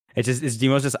It's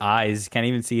Demo's just eyes. Can't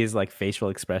even see his like facial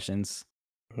expressions.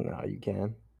 No, you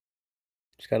can.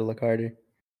 Just gotta look harder.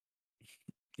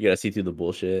 You gotta see through the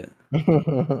bullshit. Yo,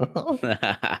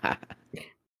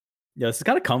 this is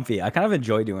kind of comfy. I kind of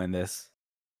enjoy doing this.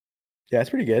 Yeah, it's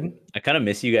pretty good. I kind of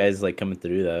miss you guys like coming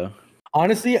through though.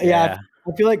 Honestly, yeah.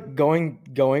 I feel like going.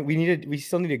 We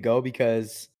still need to go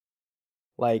because,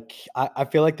 like, I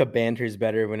feel like the banter is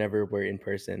better whenever we're in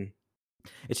person.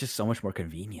 It's just so much more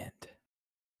convenient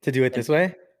to do it this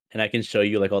way. And I can show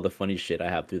you like all the funny shit I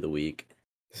have through the week.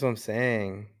 That's what I'm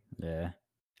saying. Yeah,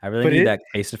 I really need that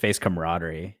face-to-face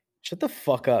camaraderie. Shut the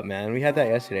fuck up, man. We had that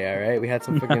yesterday. All right, we had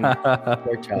some freaking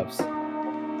pork chops.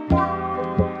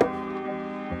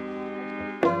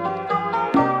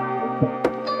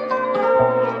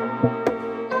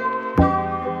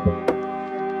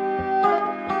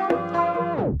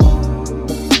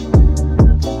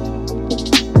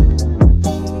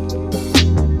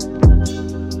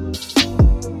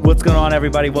 What's going on,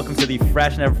 everybody? Welcome to the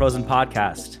Fresh Never Frozen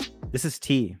podcast. This is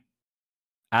T.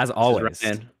 As always,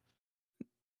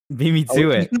 beat me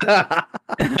to it.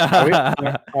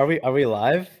 Are we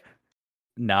live?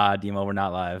 Nah, Demo, we're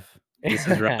not live. This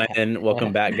is Ryan.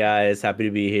 Welcome back, guys. Happy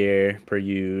to be here per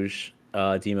usual.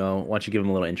 Demo, why don't you give him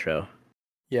a little intro?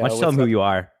 Yeah, why don't you tell him who you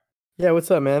are? Yeah,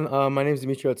 what's up, man? My name is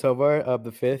Demetrio Tovar of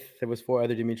the Fifth. There was 4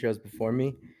 other Demetrios before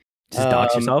me. Just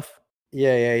dox yourself?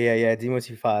 Yeah. Demo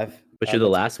 25. But you're the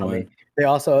last one. They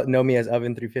also know me as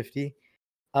Oven 350.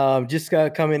 Just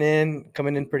coming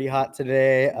in pretty hot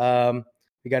today.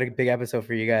 We got a big episode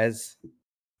for you guys.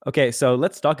 Okay, so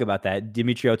let's talk about that.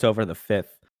 Demetrio Tovar the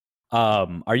Fifth.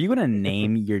 Are you gonna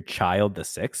name your child the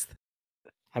Sixth?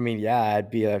 I mean, yeah, I'd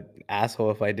be an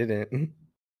asshole if I didn't.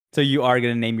 So you are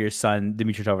gonna name your son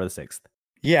Demetrio Tovar the Sixth?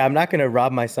 Yeah, I'm not gonna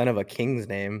rob my son of a king's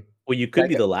name. Well, you could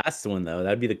be the last one though.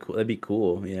 That'd be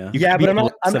cool. You know? Yeah, but I'm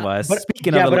not.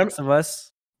 Speaking of the last of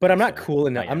us. But I'm not cool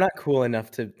enough. I'm not cool enough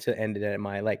to end it at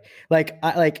my like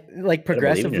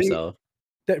progressively.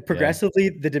 Progressively,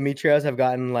 the Demetrios have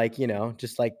gotten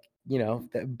the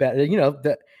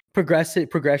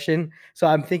progression. So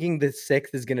I'm thinking the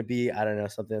 6th is gonna be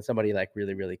somebody like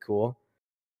really really cool.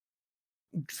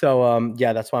 So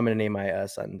that's why I'm gonna name my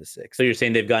son the 6th. So you're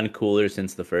saying they've gotten cooler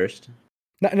since the first?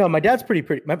 No, my dad's pretty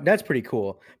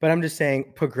cool. But I'm just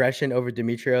saying progression over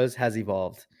Demetrios has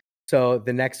evolved. So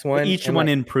the next one, each one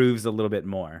improves a little bit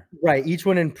more. Right, each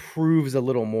one improves a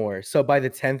little more. So by the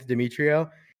 10th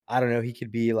Demetrio, I don't know, he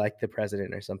could be like the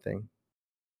president or something.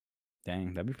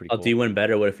 Dang, that'd be pretty cool. I'll do one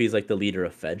better. What if he's like the leader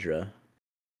of Fedra?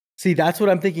 See, that's what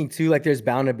I'm thinking too. Like, there's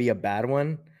bound to be a bad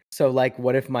one. So, like,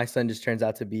 what if my son just turns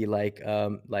out to be like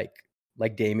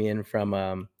Damien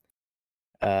from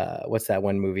what's that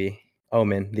one movie?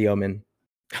 Omen, The Omen.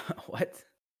 What?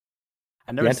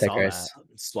 I never saw that.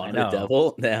 Swamp the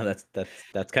Devil. Yeah,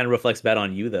 that's kind of reflects bad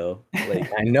on you though. Like,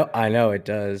 I know it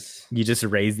does. You just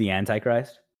raise the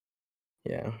Antichrist.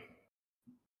 Yeah.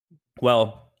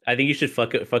 Well, I think you should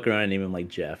fuck around and name him like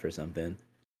Jeff or something.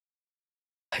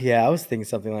 Yeah, I was thinking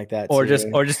something like that. Or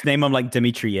just name him like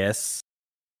Demetrius.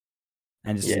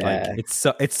 And just like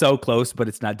it's so close, but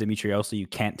it's not Demetrio, so you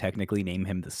can't technically name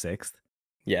him the 6th.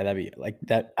 Yeah, that'd be like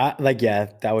that.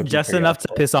 That would just be enough to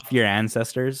piss off your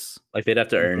ancestors. Like they'd have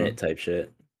to earn it, type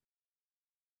shit.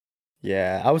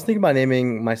 Yeah, I was thinking about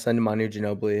naming my son Manu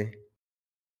Ginobili.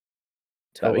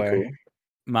 That'd be cool.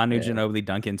 Manu Ginobili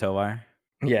Duncan Tovar.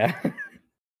 Yeah,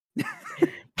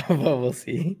 but we'll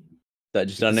see.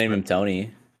 Just don't name him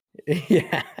Tony.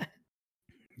 Yeah,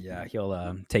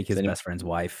 he'll take his best friend's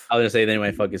wife. I was gonna say then he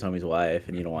might fuck his homie's wife,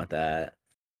 and you don't want that.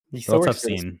 He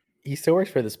still works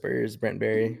for the Spurs. Brent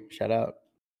Berry, shout out.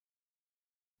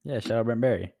 Yeah, shout out Brent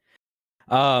Berry.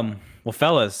 Well,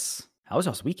 fellas, how was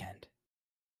y'all's weekend?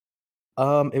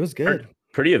 It was good.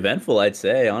 Pretty eventful, I'd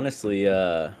say, honestly.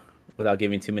 Without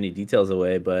giving too many details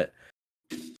away, but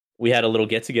we had a little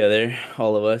get together.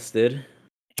 All of us did.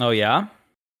 Oh yeah.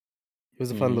 It was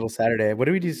a fun little Saturday. What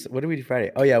did we do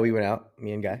Friday? Oh yeah, we went out,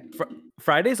 me and Guy.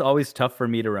 Friday's always tough for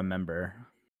me to remember.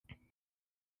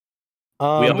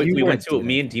 We went to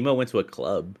me and Demo went to a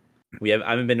club. I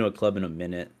haven't been to a club in a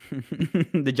minute.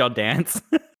 Did y'all dance?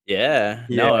 Yeah.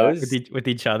 No, it was with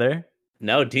each other.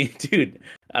 No, dude.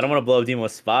 I don't want to blow up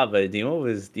Demo's spot, but he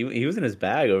was in his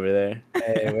bag over there.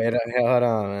 Hey, wait, hold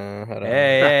on, man. Hold on.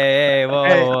 Hey,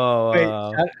 whoa.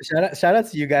 Wait, shout out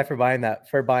to you, Guy, for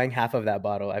buying half of that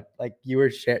bottle. You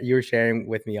were sharing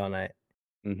with me all night.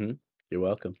 Mm-hmm. You're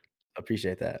welcome.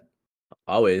 Appreciate that.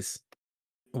 Always.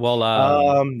 Well,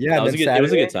 yeah, it was a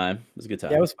good time. Yeah,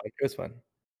 it was fun. It was fun.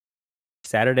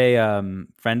 Saturday,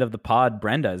 friend of the pod,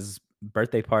 Brenda's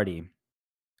birthday party.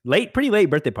 pretty late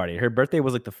birthday party. Her birthday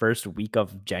was like the first week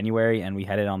of January, and we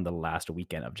had it on the last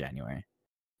weekend of January.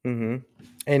 Mm-hmm.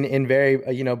 And in very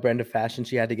Brenda fashion,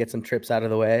 she had to get some trips out of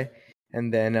the way,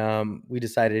 and then we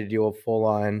decided to do a full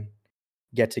on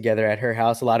get together at her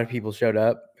house. A lot of people showed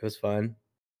up. It was fun.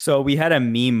 So we had a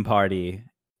meme party,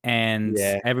 and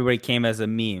everybody came as a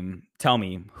meme. Tell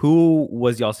me, who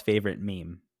was y'all's favorite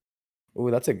meme? Oh,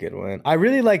 that's a good one. I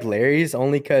really like Larry's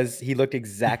only because he looked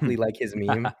exactly like his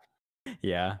meme.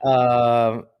 Yeah.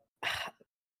 I'm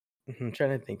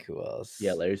trying to think who else.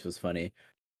 Yeah, Larry's was funny.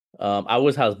 I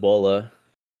was Hasbulla,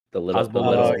 the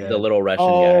little Russian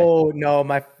guy. Oh no,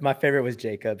 my favorite was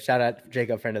Jacob. Shout out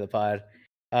Jacob, friend of the pod.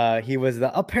 He was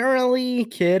the apparently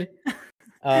kid.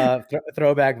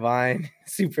 Throwback Vine,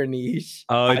 super niche.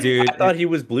 Oh, dude, I thought he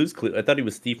was Blue's Clues. I thought he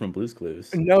was Steve from Blue's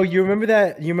Clues. No, you remember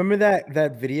that? You remember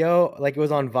that video? Like it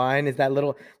was on Vine. Is that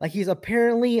little like he's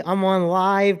apparently I'm on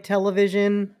live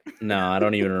television? No, I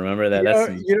don't even remember that. That's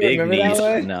some big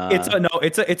niche. Nah.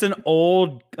 It's an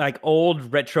old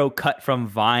retro cut from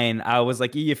Vine. I was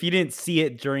like, if you didn't see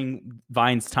it during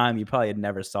Vine's time, you probably had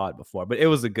never saw it before. But it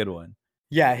was a good one.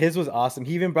 Yeah, his was awesome.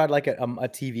 He even brought like a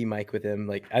TV mic with him.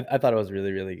 Like I thought it was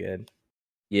really, really good.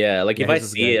 Yeah, like if I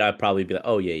see it, I'd probably be like,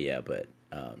 oh yeah. But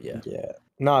yeah. Yeah.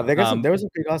 No, there was some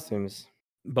good costumes.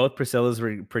 Both Priscilla's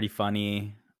were pretty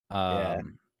funny.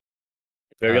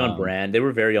 Very on brand. They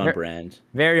were very on brand.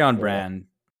 Very on brand.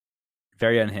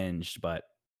 Very unhinged, but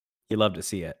you love to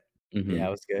see it. Mm-hmm. Yeah,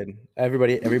 it was good.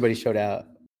 Everybody showed out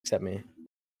except me.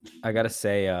 I gotta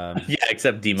say, yeah,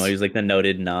 except Demo. He's like the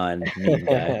noted non-meme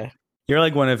guy. You're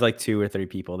like one of like 2 or 3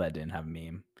 people that didn't have a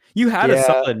meme. You had a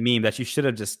solid meme that you should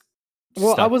have just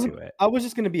stuck to it. I was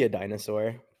just gonna be a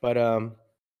dinosaur, but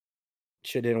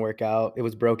shit didn't work out. It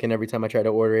was broken every time I tried to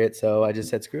order it, so I just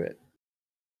said screw it.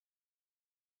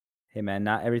 Hey man,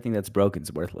 not everything that's broken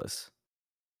is worthless.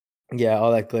 Yeah,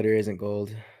 all that glitter isn't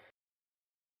gold.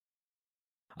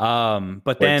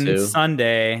 But then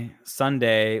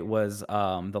Sunday was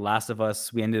The Last of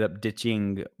Us. We ended up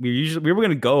ditching. We were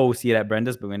gonna go see it at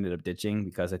Brenda's, but we ended up ditching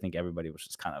because I think everybody was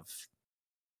just kind of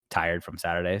tired from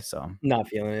Saturday. So not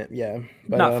feeling it. Yeah,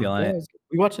 but, not feeling it.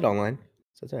 We watched it online,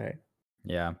 so it's all right.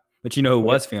 Yeah, but you know who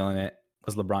was feeling it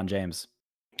was LeBron James.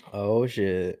 Oh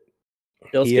shit.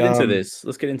 Let's get into this.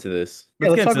 Let's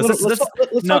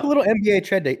talk a little NBA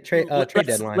trade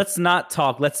deadline. Let's not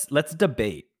talk. Let's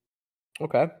debate.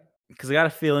 Okay. Because I got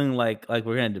a feeling like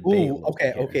we're gonna debate. Ooh,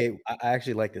 okay. I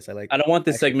actually like this. I don't want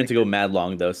this segment to go mad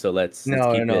long though, so let's keep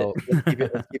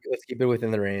it. Let's keep it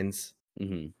within the reins.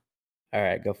 Mm-hmm. All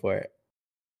right, go for it.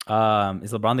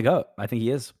 Is LeBron the GOAT? I think he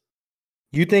is.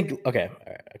 You think? Okay.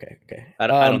 All right. Okay. I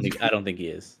don't think he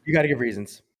is. You got to give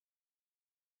reasons.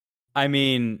 I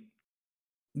mean,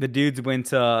 the dude's went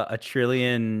to a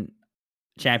trillion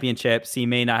championships. He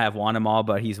may not have won them all,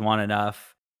 but he's won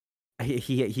enough.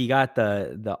 He got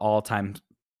the all-time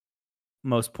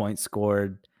most points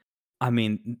scored. I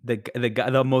mean,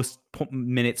 the most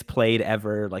minutes played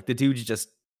ever. Like the dude's just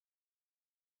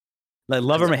like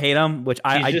love him or hate him, which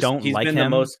I don't like him. He's been the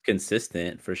most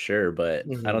consistent for sure, but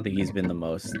I don't think he's been the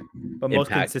most. But most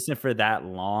consistent for that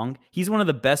long. He's one of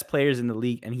the best players in the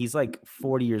league, and he's like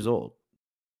 40 years old.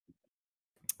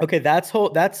 Okay, that's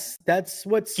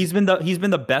what's he's been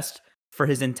the best for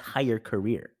his entire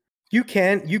career. You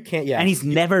can, yeah. And he's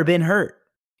never been hurt.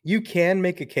 You can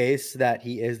make a case that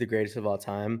he is the greatest of all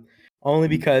time, only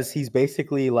because he's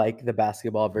basically like the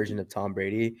basketball version of Tom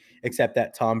Brady, except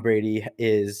that Tom Brady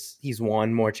he's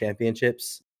won more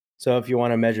championships. So if you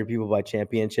want to measure people by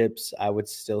championships, I would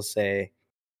still say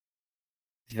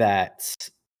that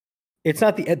it's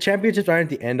not the championships aren't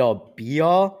the end all be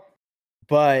all,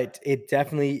 but it's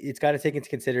got to take into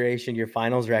consideration your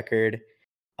finals record.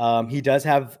 He does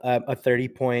have a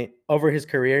 30-point over his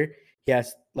career. He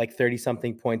has like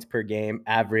 30-something points per game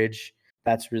average.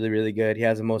 That's really, really good. He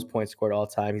has the most points scored all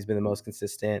time. He's been the most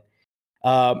consistent.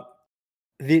 Since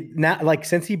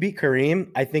he beat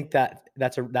Kareem, I think that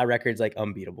record's like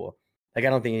unbeatable. Like I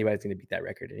don't think anybody's going to beat that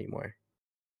record anymore.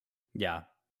 Yeah,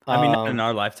 I mean, not in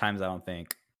our lifetimes, I don't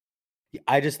think.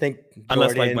 I just think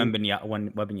unless like when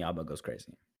Wembanyama goes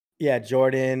crazy. Yeah,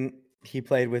 Jordan. He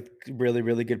played with really,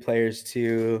 really good players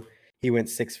too. He went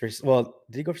 6 for. Well,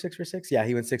 did he go for 6 for 6? Yeah,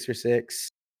 he went 6 for 6.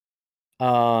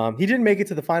 He didn't make it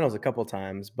to the finals a couple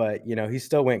times, but he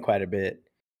still went quite a bit.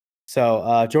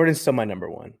 So Jordan's still my number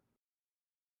one.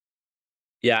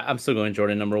 Yeah, I'm still going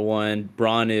Jordan number one.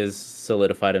 Bron is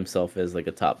solidified himself as like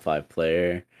a top 5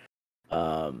 player.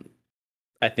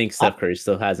 I think Steph Curry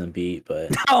still hasn't beat,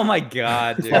 but oh my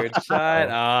god, dude, shut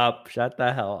up, shut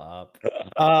the hell up.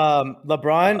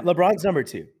 LeBron's number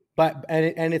 2, but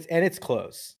and it's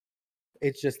close.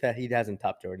 It's just that he hasn't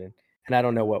topped Jordan, and I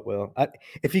don't know what will.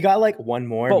 If he got like one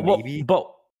more, maybe.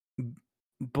 But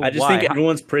I just why? think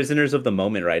everyone's prisoners of the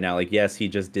moment right now. Like, yes, he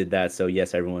just did that, so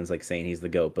yes, everyone's like saying he's the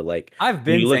GOAT. But like, I've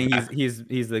been saying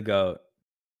he's the GOAT.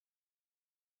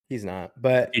 He's not,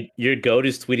 but your GOAT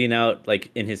is tweeting out like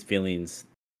in his feelings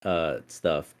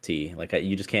stuff. Like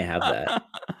you just can't have that.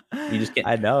 You just can't.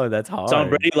 I know that's hard. Tom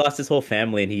Brady lost his whole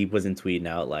family, and he wasn't tweeting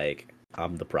out like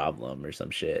I'm the problem or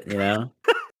some shit. You know?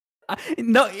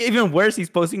 No, even worse, he's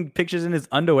posting pictures in his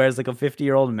underwear as like a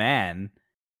 50-year-old man.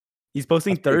 He's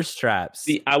posting thirst traps.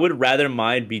 See, I would rather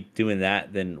mine be doing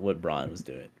that than what Bron was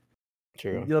doing.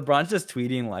 True. LeBron's just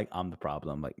tweeting like I'm the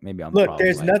problem. Like maybe I'm the problem. Look,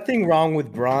 there's nothing wrong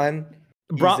with Bron.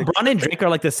 Bron and Drake are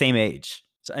like the same age.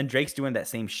 So, and Drake's doing that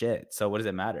same shit. So what does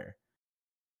it matter?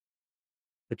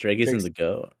 But Drake isn't the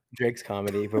GOAT. Drake's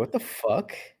comedy, but what the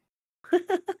fuck?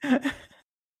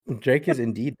 Drake is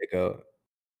indeed the GOAT.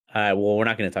 Well, we're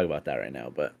not going to talk about that right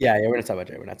now, but yeah, we're gonna talk about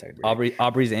Drake. We're not talking about Drake.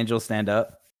 Aubrey's Angels stand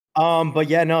up. But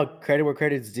yeah, no, credit where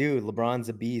credit's due. LeBron's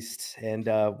a beast and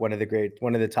one of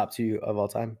the top 2 of all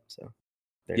time. So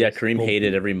yeah, Kareem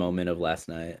hated every moment of last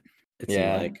night. It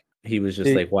seemed like he was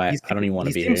just like, "Why? I don't even want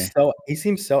to be here." He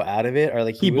seems so out of it, or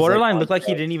like he borderline looked like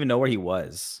he didn't even know where he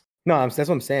was. No, that's what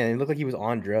I'm saying. It looked like he was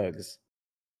on drugs.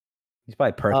 He's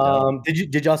probably perked up.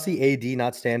 Did y'all see AD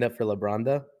not stand up for LeBron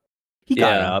though? He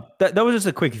got up. That was just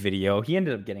a quick video. He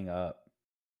ended up getting up.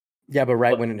 Yeah, but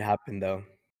when it happened though.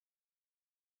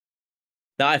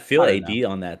 No, I feel AD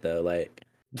on that though.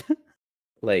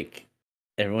 Like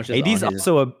everyone's just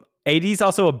AD's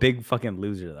also a big fucking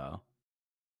loser though.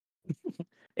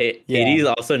 AD is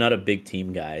also not a big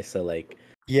team guy, so like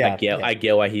I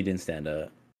get why he didn't stand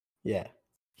up. Yeah.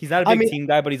 He's not a big team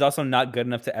guy, but he's also not good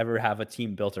enough to ever have a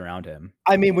team built around him.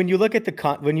 I mean, when you look at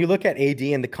AD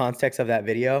in the context of that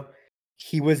video,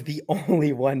 he was the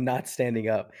only one not standing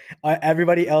up.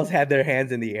 Everybody else had their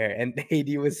hands in the air, and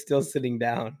AD was still sitting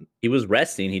down. He was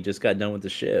resting. He just got done with the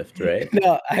shift, right?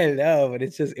 No, I know, but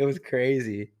it was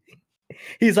crazy.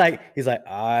 He's like,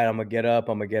 all right, I'm gonna get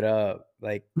up.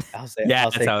 Like, I'll say,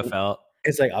 that's how it felt.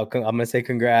 It's like I'm gonna say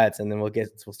congrats, and then we'll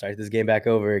start this game back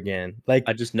over again. Like,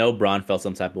 I just know Bron felt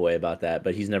some type of way about that,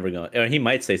 but he's never going. Or he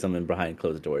might say something behind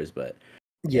closed doors, but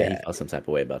he felt some type of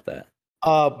way about that.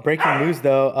 Breaking news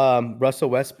though,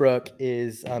 Russell Westbrook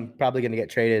is probably going to get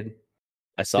traded.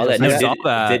 I saw that.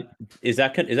 Is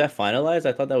that finalized?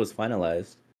 I thought that was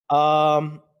finalized.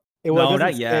 No,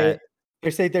 not yet. They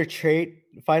say they're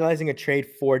finalizing a trade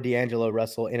for D'Angelo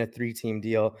Russell in a 3-team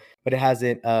deal, but it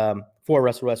hasn't for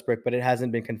Russell Westbrook, but it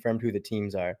hasn't been confirmed who the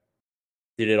teams are.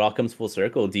 Dude, it all comes full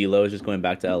circle. D'Lo is just going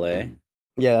back to LA.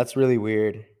 Yeah, that's really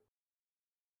weird.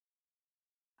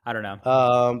 I don't know.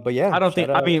 But yeah, I don't think.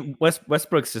 I mean,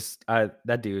 Westbrook's just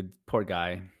that dude. Poor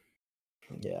guy.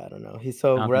 Yeah, I don't know. It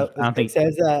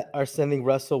says that are sending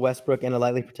Russell Westbrook and a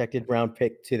lightly protected round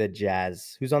pick to the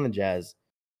Jazz. Who's on the Jazz?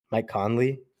 Mike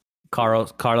Conley,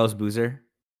 Carlos Boozer.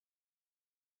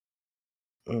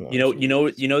 Oh, you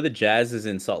know the Jazz is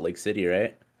in Salt Lake City,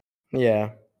 right? Yeah.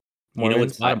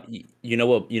 Mormons? Well,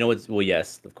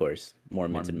 yes, of course,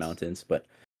 Mormons and mountains. But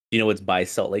you know what's by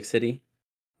Salt Lake City?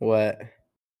 What?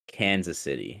 Kansas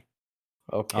City.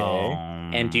 Okay.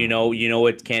 And do you know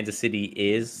what Kansas City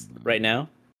is right now?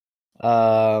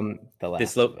 The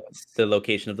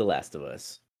location of The Last of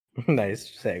Us. Nice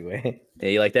segue. Yeah,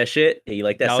 you like that shit? Yeah, you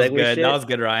like that segue good. shit? That was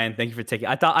good, Ryan. Thank you for taking.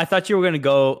 I thought you were gonna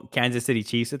go Kansas City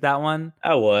Chiefs with that one.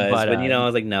 I was, but I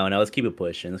was like, no, let's keep it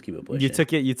pushing. You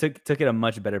took it a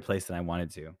much better place than I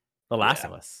wanted to. The Last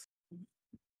of Us.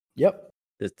 Yep.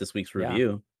 This week's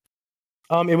review.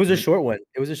 It was a short one.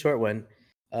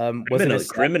 Wasn't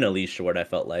criminally short. I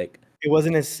felt like it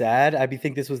wasn't as sad. I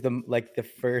think this was the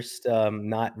first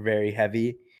not very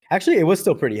heavy. Actually, it was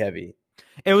still pretty heavy.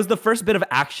 It was the first bit of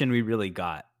action we really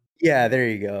got. Yeah, there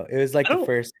you go. It was like the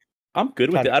first. I'm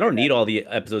good with it. I don't need all the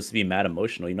episodes to be mad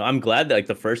emotional. You know, I'm glad that like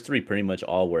the first 3 pretty much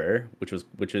all were, which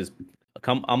is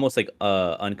almost like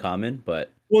uncommon.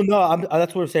 But well, no,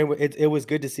 that's what I'm saying. It was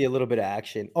good to see a little bit of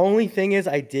action. Only thing is,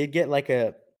 I did get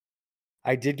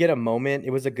a moment.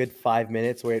 It was a good 5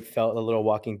 minutes where it felt a little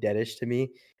Walking Deadish to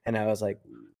me, and I was like,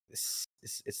 it's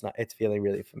feeling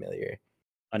really familiar.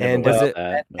 And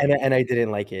I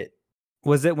didn't like it.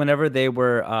 Was it whenever they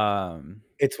were?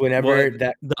 It's whenever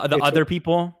the other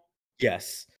people.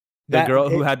 Yes, the girl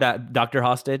who had that doctor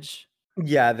hostage.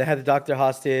 Yeah, they had the doctor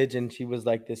hostage, and she was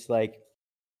like this,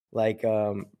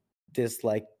 this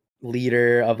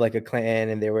leader of like a clan,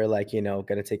 and they were like,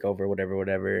 gonna take over,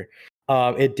 whatever.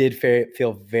 It did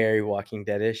feel very Walking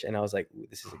Deadish, and I was like, ooh,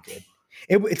 this isn't good.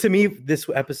 To me, this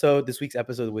week's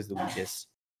episode was the weakest.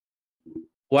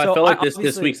 Well, I So felt I like this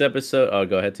obviously week's episode. Oh,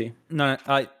 go ahead, T. no,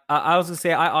 I was gonna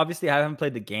say I obviously haven't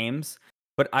played the games,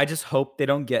 but I just hope they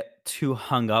don't get too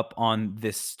hung up on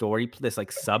this story, this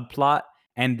like subplot,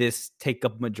 and this take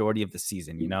up majority of the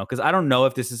season. You know, because I don't know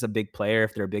if this is a big player,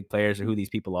 if they're big players, or who these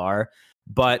people are.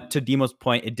 But to Demo's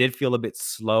point, it did feel a bit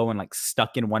slow and like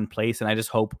stuck in one place, and I just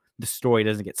hope the story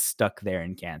doesn't get stuck there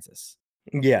in Kansas,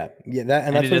 Yeah, that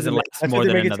and that's it what doesn't last that's more what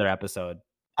they than make it. another episode.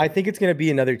 I think it's gonna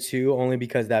be another 2, only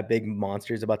because that big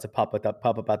monster is about to pop up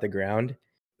out the ground.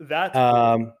 That's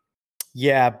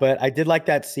Yeah, but I did like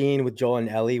that scene with Joel and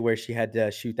Ellie where she had to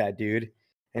shoot that dude,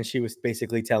 and she was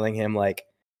basically telling him like,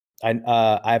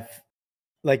 I've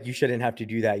like you shouldn't have to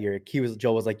do that.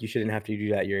 Joel was like, you shouldn't have to do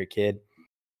that. You're a kid."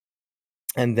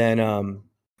 And then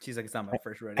She's like, it's not my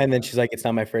first rodeo. and then she's like, "It's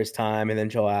not my first time." And then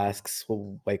Joel asks,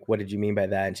 "Well, like, what did you mean by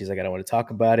that?" And she's like, "I don't want to talk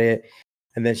about it."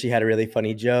 And then she had a really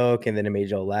funny joke, and then it made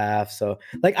Joel laugh. So,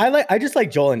 like, I just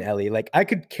like Joel and Ellie. Like, I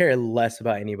could care less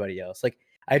about anybody else. Like,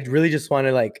 I really just want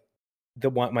to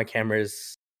want my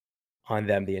cameras on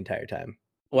them the entire time.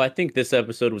 Well, I think this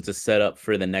episode was a setup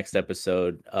for the next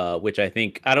episode, which I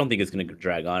don't think it's going to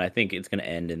drag on. I think it's going to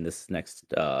end in this next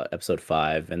episode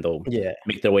 5, and they'll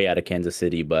make their way out of Kansas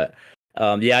City. But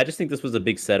yeah, I just think this was a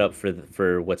big setup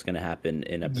for what's going to happen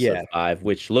in episode 5,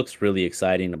 which looks really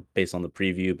exciting based on the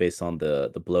preview, based on the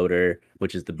bloater,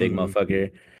 which is the big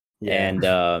motherfucker. Yeah.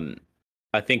 And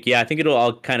I think it'll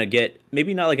all kind of get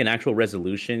maybe not like an actual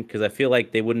resolution, because I feel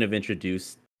like they wouldn't have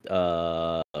introduced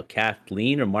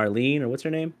Kathleen or Marlene, or what's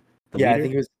her name? I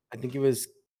think it was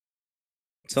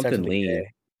something Lean.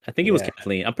 I think it was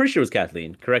Kathleen. I'm pretty sure it was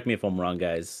Kathleen. Correct me if I'm wrong,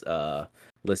 guys,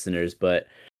 listeners. But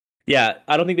yeah,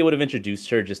 I don't think they would have introduced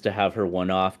her just to have her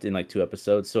one-offed in like 2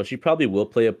 episodes. So she probably will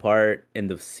play a part in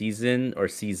the season or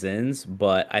seasons.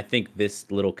 But I think this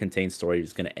little contained story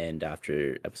is going to end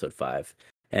after episode 5,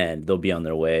 and they'll be on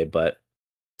their way. But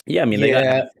yeah, I mean, they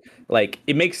got, like,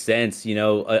 it makes sense, you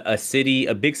know,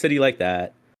 a big city like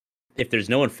that. If there's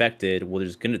no infected, well,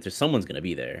 there's someone's gonna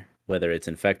be there, whether it's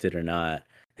infected or not.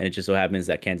 And it just so happens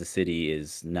that Kansas City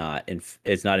is not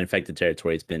infected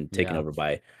territory. It's been taken over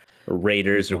by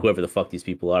raiders or whoever the fuck these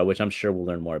people are, which I'm sure we'll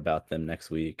learn more about them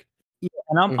next week. Yeah,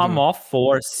 and I'm all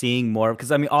for seeing more,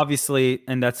 because I mean, obviously,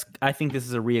 and I think this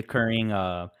is a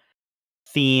reoccurring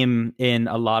theme in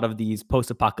a lot of these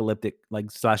post-apocalyptic like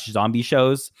 / zombie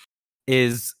shows,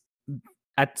 is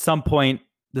at some point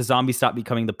the zombies stop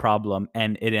becoming the problem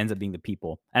and it ends up being the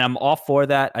people. And I'm all for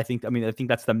that. I think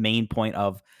that's the main point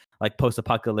of like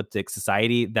post-apocalyptic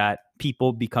society, that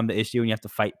people become the issue and you have to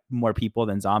fight more people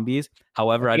than zombies.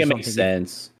 However, I just don't think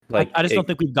sense. I just don't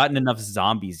think we've gotten enough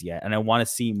zombies yet, and I want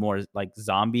to see more like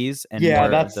zombies and more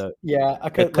the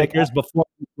clickers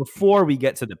before we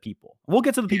get to the people. We'll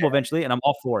get to the people eventually, and I'm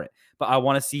all for it. But I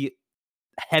want to see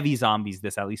heavy zombies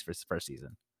at least for first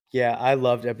season. Yeah, I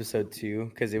loved episode 2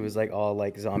 because it was like all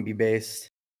like zombie based,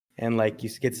 and like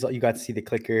you got to see the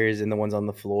clickers and the ones on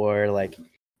the floor, like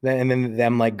and then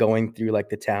them like going through like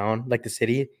the town, like the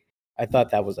city. I thought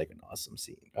that was like an awesome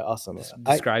scene. Awesome.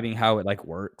 Describing how it like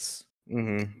works.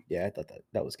 Yeah, I thought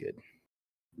that was good.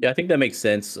 Yeah, I think that makes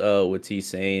sense. What T's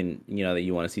saying, you know, that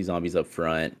you want to see zombies up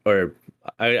front, or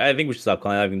I think we should stop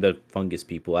calling the fungus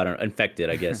people. I don't know, infected,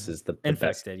 I guess is the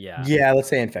infected. Best. Yeah, let's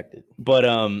say infected. But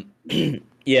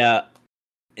yeah,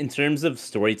 in terms of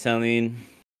storytelling,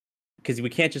 because we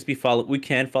can't just we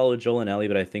can follow Joel and Ellie,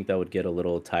 but I think that would get a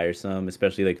little tiresome,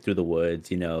 especially like through the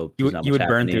woods. You know, you would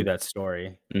burn through that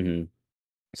story.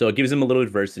 So it gives them a little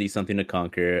adversity, something to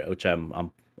conquer, which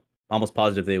I'm almost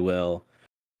positive they will.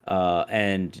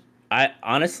 And I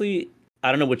honestly,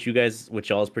 I don't know what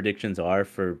y'all's predictions are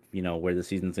for, you know, where the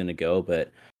season's going to go,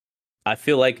 but I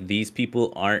feel like these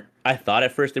people aren't, I thought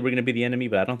at first they were going to be the enemy,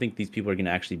 but I don't think these people are going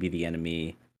to actually be the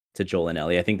enemy to Joel and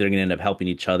Ellie. I think they're going to end up helping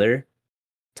each other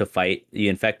to fight the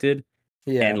infected.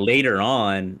 Yeah. And later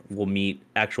on, we'll meet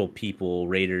actual people,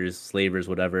 raiders, slavers,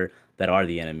 whatever, that are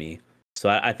the enemy. So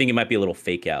I think it might be a little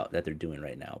fake out that they're doing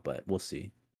right now, but we'll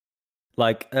see.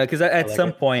 Like, because at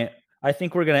some point, I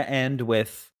think we're going to end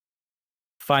with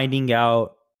finding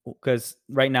out, because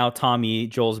right now Tommy,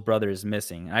 Joel's brother, is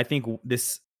missing. I think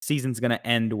this season's going to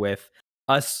end with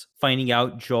us finding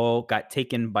out Joel got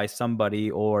taken by somebody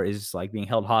or is like being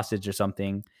held hostage or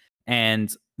something.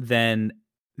 And then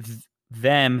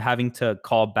them having to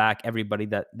call back everybody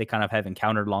that they kind of have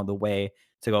encountered along the way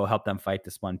to go help them fight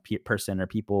this one person or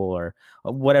people or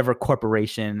whatever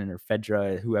corporation or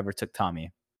Fedra, whoever took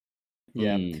Tommy.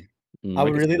 Yeah. I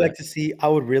would really like to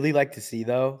see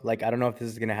though, like, I don't know if this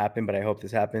is going to happen, but I hope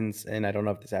this happens. And I don't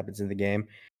know if this happens in the game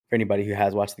for anybody who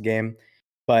has watched the game,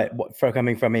 But for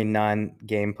coming from a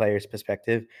non-game player's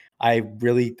perspective, I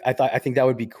think that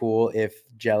would be cool if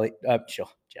Joel and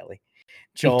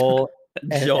Joel.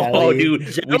 Ellie. Oh,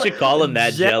 dude, we should call him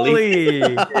that, Jelly.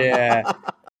 Yeah.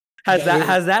 Has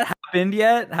that happened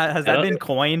yet? Has that been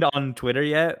coined on Twitter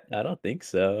yet? I don't think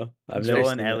so. Joel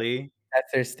and Ellie.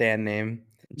 That's their stand name.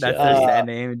 That's their stand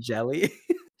name, Jelly.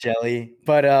 Jelly.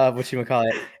 But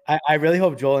whatchamacallit? I really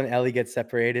hope Joel and Ellie get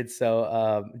separated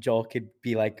so Joel could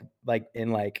be like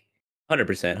in like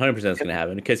 100% is gonna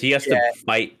happen because he has to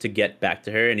fight to get back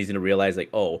to her, and he's gonna realize like,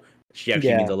 oh, she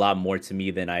actually means a lot more to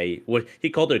me than he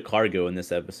called her cargo in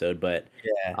this episode, but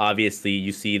obviously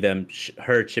you see them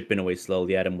her chipping away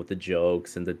slowly at him with the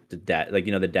jokes and the dad, like,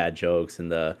 the dad jokes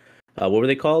and the what were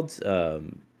they called?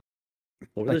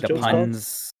 What were like the jokes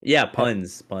puns? Called? Yeah,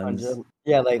 puns.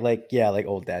 Yeah, like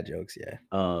old dad jokes. Yeah.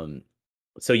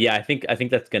 So yeah, I think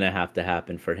that's gonna have to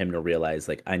happen for him to realize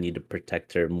like I need to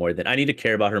protect her more than I need to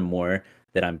care about her more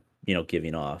than I'm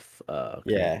giving off.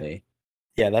 Currently.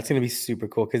 Yeah, that's gonna be super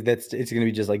cool because it's gonna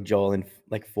be just like Joel in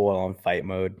like full on fight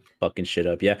mode, fucking shit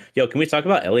up. Yeah, yo, can we talk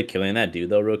about Ellie killing that dude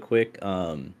though, real quick?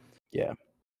 Yeah.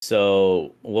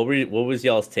 So what was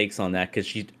y'all's takes on that? Because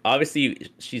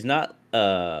she's not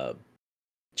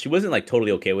she wasn't like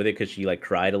totally okay with it because she like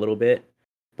cried a little bit,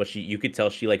 but you could tell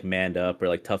she like manned up or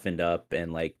like toughened up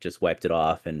and like just wiped it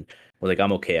off and was like,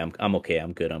 I'm okay, I'm okay,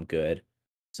 I'm good.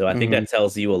 So I think that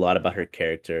tells you a lot about her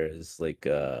character. Is like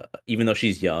even though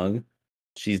she's young,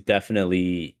 she's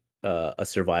definitely a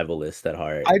survivalist at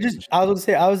heart. I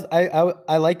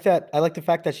like that. I like the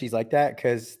fact that she's like that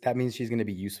because that means she's gonna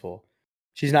be useful.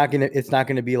 It's not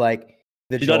gonna be like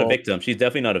she's not a victim. She's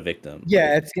definitely not a victim.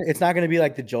 Yeah, it's not going to be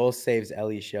like the Joel saves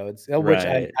Ellie show. Which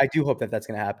I do hope that's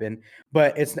going to happen.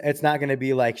 But it's not going to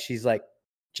be like she's like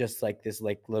just like this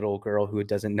like little girl who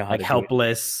doesn't know how to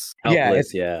helpless.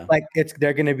 Yeah, like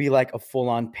they're going to be like a full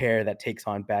on pair that takes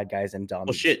on bad guys and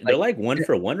dominates. Well, shit, they're like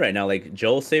 1-for-1 right now. Like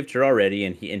Joel saved her already,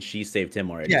 and she saved him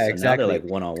already. Yeah, so exactly. Now they're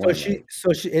like 1-on-1.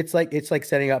 So it's like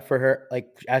setting up for her. Like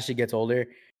as she gets older,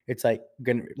 it's like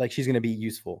she's gonna be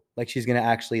useful. Like she's gonna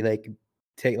actually like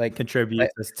take like contribute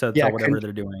to whatever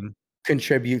they're doing,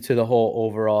 contribute to the whole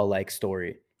overall like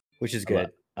story, which is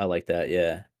good. I like that.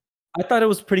 Yeah, I thought it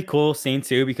was pretty cool scene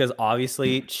too because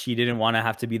obviously she didn't want to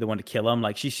have to be the one to kill him.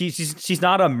 Like she's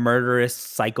not a murderous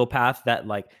psychopath that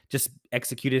like just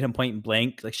executed him point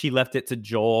blank. Like she left it to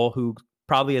Joel, who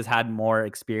probably has had more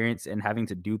experience in having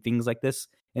to do things like this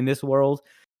in this world.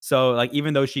 So like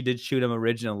even though she did shoot him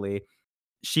originally,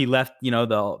 she left,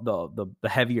 the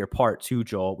heavier part to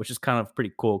Joel, which is kind of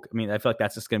pretty cool. I mean, I feel like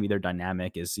that's just going to be their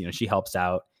dynamic is, she helps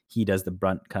out. He does the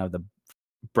brunt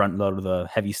load of the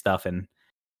heavy stuff. And,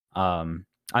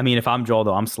 I mean, if I'm Joel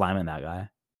though, I'm slamming that guy.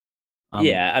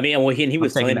 Yeah. I mean, well, he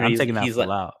was telling her, he's like,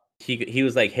 out. He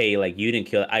was like, hey, like you didn't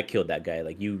kill, I killed that guy.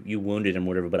 Like you wounded him,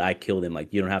 whatever, but I killed him.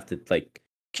 Like, you don't have to like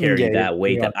carry that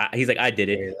weight. He's like, I did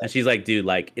it. And she's like, dude,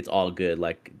 like, it's all good.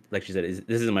 Like she said,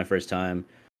 this isn't my first time.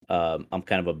 I'm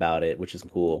kind of about it, which is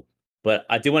cool. But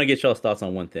I do want to get y'all's thoughts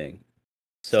on one thing.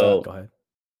 So go ahead.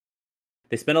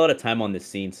 They spent a lot of time on this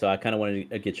scene, so I kind of wanted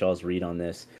to get y'all's read on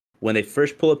this. When they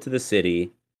first pull up to the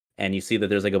city, and you see that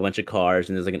there's like a bunch of cars,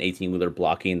 and there's like an 18-wheeler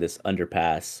blocking this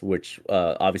underpass, which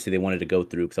obviously they wanted to go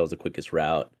through because that was the quickest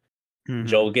route. Mm-hmm.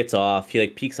 Joel gets off, he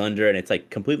like peeks under, and it's like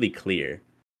completely clear.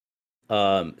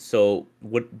 So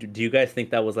what do you guys think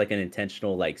that was like an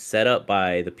intentional like setup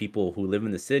by the people who live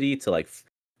in the city to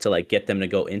get them to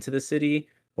go into the city,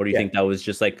 or do you think that was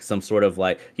just like some sort of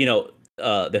like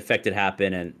the effect had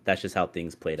happened and that's just how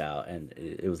things played out and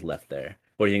it was left there,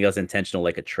 or do you think that was intentional,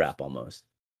 like a trap almost?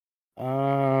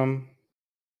 I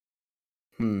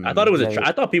thought it was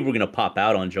I thought people were gonna pop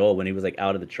out on Joel when he was like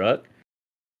out of the truck.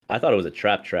 I thought it was a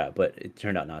trap, but it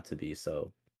turned out not to be.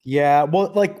 So yeah,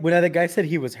 well, like when the guy said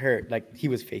he was hurt, like he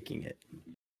was faking it.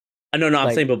 No,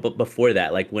 I'm saying, but before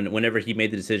that, like whenever he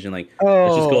made the decision, like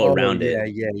let's just go around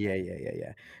it.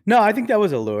 Yeah. No, I think that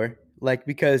was a lure. Like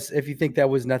because if you think that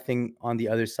was nothing on the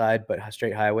other side but a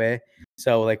straight highway,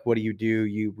 so like what do?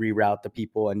 You reroute the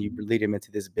people and you lead them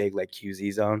into this big like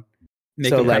QZ zone.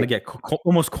 Make them kind of get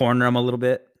almost corner them a little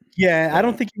bit. Yeah, I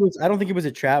don't think it was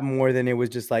a trap more than it was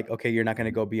just like, okay, you're not going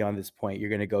to go beyond this point. You're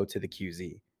going to go to the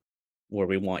QZ where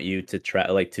we want you to try,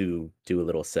 like to do a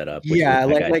little setup. Yeah,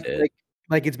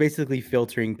 like it's basically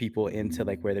filtering people into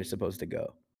like where they're supposed to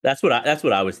go. That's what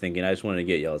I was thinking. I just wanted to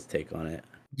get y'all's take on it.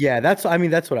 Yeah, that's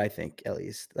what I think, at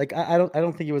least. Like I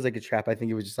don't think it was like a trap. I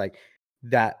think it was just like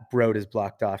that road is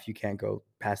blocked off. You can't go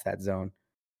past that zone.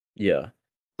 Yeah.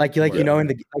 Like in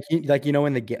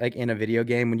in a video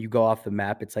game when you go off the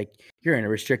map, it's like you're in a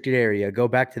restricted area. Go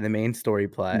back to the main story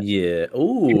plot. Yeah.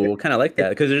 Ooh, kind of like that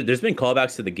because there's been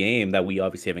callbacks to the game that we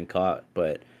obviously haven't caught,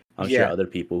 but I'm sure other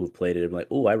people who've played it are like,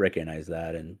 oh, I recognize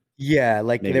that, and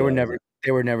like they were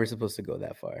never supposed to go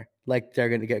that far. Like they're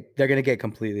gonna get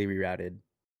completely rerouted.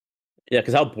 Yeah,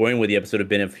 because how boring would the episode have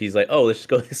been if he's like, oh, let's just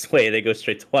go this way, they go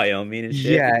straight to Wyoming and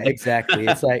shit. Yeah, exactly.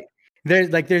 It's like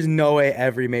there's no way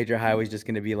every major highway is just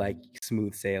gonna be like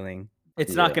smooth sailing.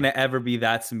 It's not gonna ever be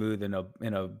that smooth in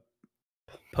a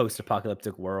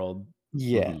post-apocalyptic world.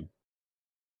 Yeah.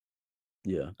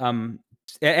 Yeah.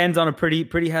 It ends on a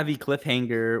pretty heavy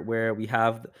cliffhanger where we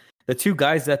have the two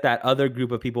guys that other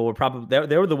group of people were probably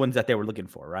they were the ones that they were looking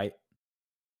for, right?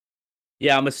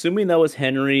 Yeah, I'm assuming that was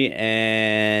Henry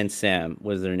and Sam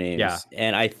was their names. Yeah.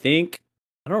 And I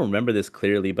don't remember this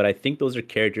clearly, but I think those are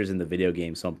characters in the video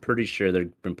game, so I'm pretty sure they're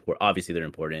important. Obviously, they're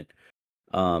important.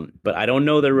 But I don't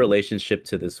know their relationship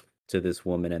to this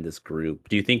woman and this group.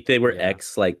 Do you think they were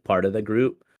like part of the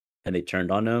group and they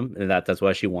turned on them and that's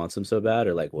why she wants them so bad,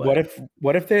 or like what?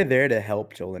 What if they're there to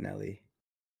help Joel and Ellie?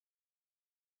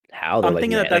 How? I'm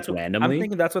thinking that's randomly. I'm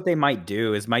thinking that's what they might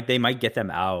do. They might get them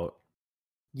out.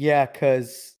 Yeah,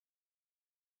 because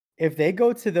if they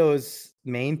go to those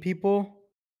main people,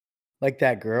 like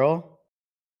that girl,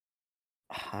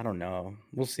 I don't know.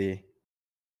 We'll see.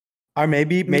 Or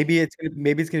maybe it's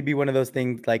gonna be one of those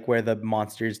things like where the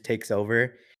monsters takes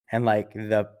over and like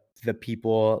the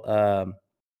people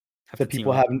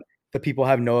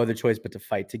have no other choice but to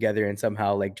fight together and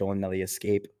somehow like Joel and Ellie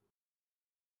escape.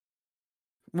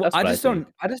 Well, I just don't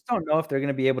know if they're going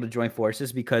to be able to join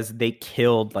forces because they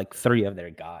killed like 3 of their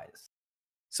guys.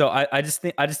 So I just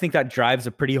think that drives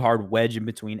a pretty hard wedge in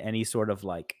between any sort of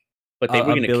like. But they were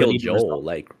going to kill Joel,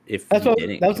 like if that's what I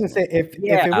was going to say. If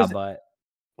it was, but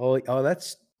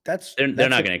that's they're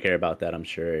not going to care about that. I'm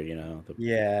sure,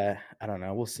 Yeah, I don't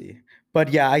know. We'll see.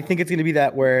 But yeah, I think it's going to be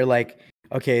that where like,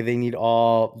 okay, they need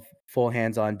all full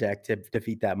hands on deck to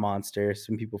defeat that monster.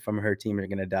 Some people from her team are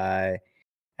going to die.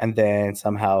 And then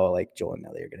somehow, like Joel and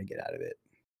Ellie are gonna get out of it.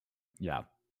 Yeah.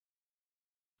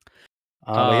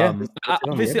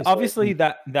 Obviously,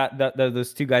 that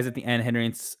those 2 guys at the end,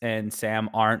 Henry and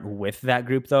Sam, aren't with that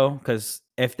group though, because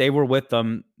if they were with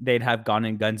them, they'd have gone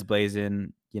in guns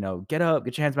blazing. Get up,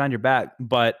 get your hands behind your back.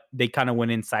 But they kind of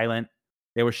went in silent.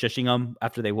 They were shushing them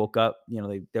after they woke up.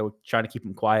 They were trying to keep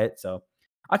them quiet. So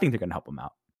I think they're gonna help them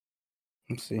out.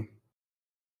 Let's see.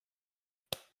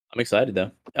 I'm excited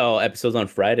though. Oh, episode's on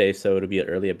Friday, so it'll be an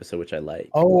early episode, which I like.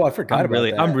 Oh, I forgot about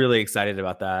that. I'm really excited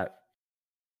about that.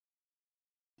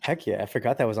 Heck yeah, I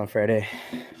forgot that was on Friday.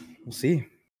 We'll see.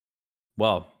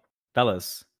 Well,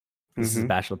 fellas, this is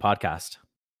Bachelor Podcast.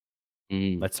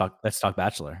 Let's talk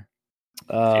Bachelor.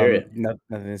 Nothing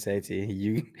to say to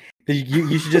you.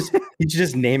 You should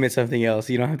just name it something else.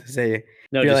 You don't have to say.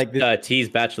 No, just like tease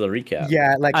Bachelor recap.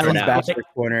 Yeah, like tease Bachelor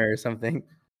Corner or something.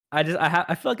 I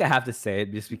feel like I have to say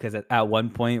it just because at one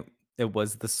point it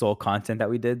was the sole content that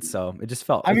we did, so it just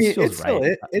felt.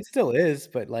 It still is,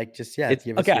 but like just it's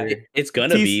okay. It's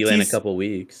gonna be in a couple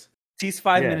weeks. Tease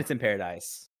 5 minutes in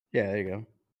paradise. Yeah, there you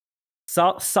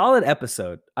go. Solid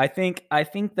episode. I think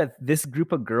that this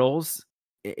group of girls,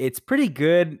 it's pretty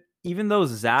good. Even though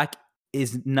Zach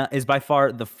is by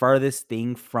far the farthest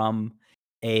thing from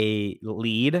a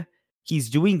lead, he's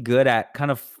doing good at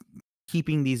kind of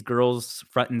keeping these girls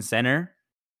front and center.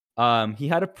 He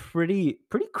had a pretty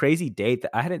crazy date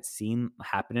that I hadn't seen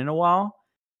happen in a while.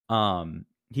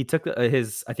 He took I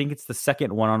think it's the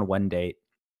second one-on-one date.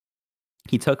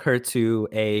 He took her to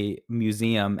a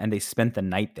museum and they spent the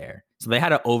night there. So they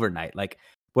had an overnight, like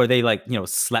where they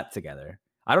slept together.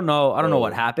 I don't know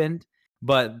what happened,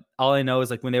 but all I know is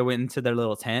like when they went into their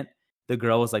little tent, the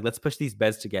girl was like, "Let's push these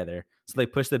beds together." So they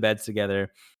pushed the beds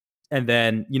together. And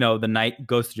then, the night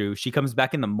goes through. She comes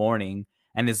back in the morning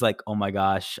and is like, "Oh my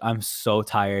gosh, I'm so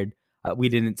tired. We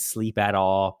didn't sleep at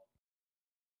all."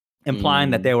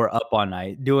 Implying that they were up all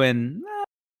night doing,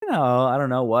 I don't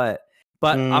know what.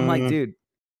 But I'm like, dude,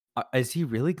 is he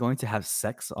really going to have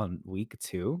sex on week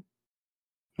 2?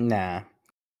 Nah,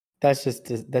 that's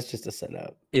just a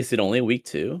setup. Is it only week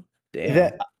 2?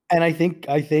 Damn. And I think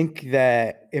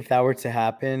that if that were to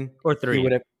happen, or 3,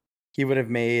 he would have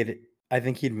made. I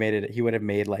think he would have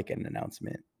made like an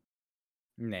announcement.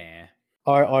 Nah.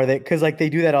 Or they, because like they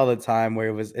do that all the time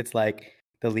where it's like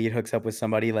the lead hooks up with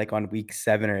somebody like on week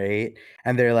 7 or 8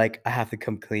 and they're like, "I have to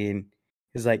come clean."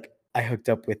 It's like, I hooked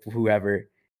up with whoever.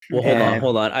 Well,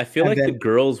 hold on. I feel like the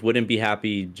girls wouldn't be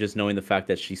happy just knowing the fact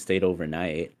that she stayed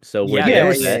overnight. So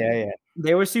yeah.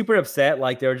 They were super upset.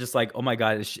 Like they were just like, "Oh my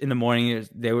god!" In the morning,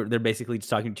 they're basically just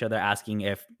talking to each other, asking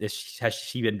if has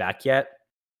she been back yet.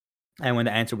 And when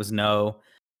the answer was no,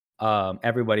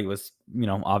 everybody was,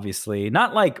 obviously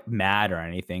not like mad or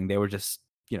anything. They were just,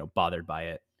 bothered by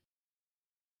it.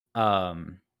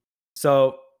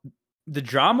 So the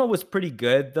drama was pretty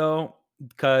good though,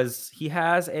 because he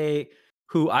has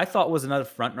who I thought was another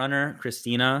front runner,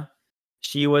 Christina.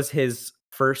 She was his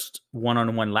first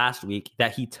one-on-one last week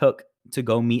that he took to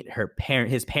go meet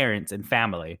his parents and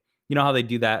family. You know how they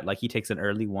do that? Like he takes an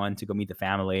early one to go meet the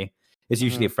family. It's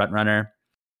usually a front runner.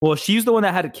 Well, she's the one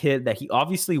that had a kid that he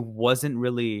obviously wasn't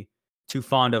really too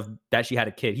fond of that she had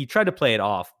a kid. He tried to play it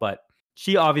off, but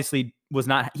she obviously was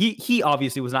not. He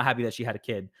obviously was not happy that she had a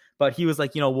kid. But he was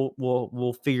like,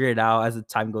 we'll figure it out as the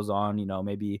time goes on.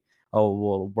 Maybe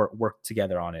we'll work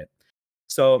together on it.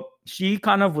 So she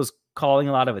kind of was calling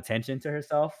a lot of attention to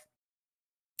herself.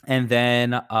 And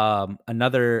then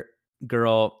another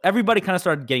girl, everybody kind of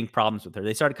started getting problems with her.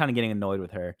 They started kind of getting annoyed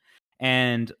with her.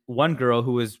 And one girl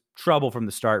who was trouble from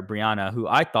the start, Brianna, who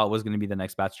I thought was going to be the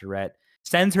next Bachelorette,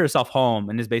 sends herself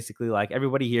home and is basically like,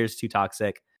 everybody here is too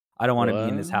toxic. I don't want to be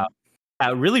in this house.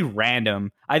 Really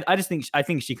random. I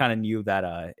think she kind of knew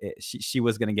that she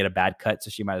was going to get a bad cut, so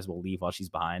she might as well leave while she's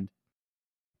behind.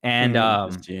 And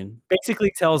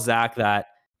basically tells Zach that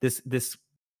this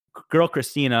girl,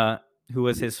 Christina, who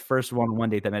was his first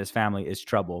one-on-one date that met his family, is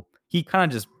trouble. He kind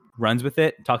of just runs with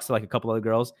it, talks to like a couple other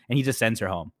girls, and he just sends her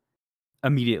home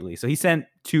immediately. So he sent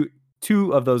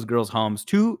two of those girls home.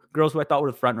 2 girls who I thought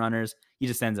were the front runners. He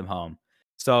just sends them home.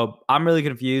 So I'm really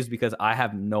confused because I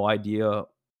have no idea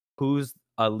who's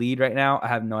a lead right now. I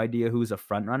have no idea who's a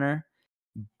front runner,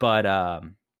 but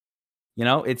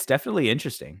it's definitely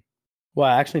interesting. Well,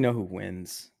 I actually know who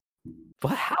wins.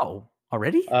 What? How?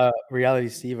 Already? Reality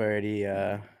Steve already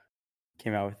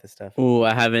came out with this stuff. Oh,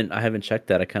 I haven't checked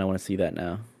that. I kind of want to see that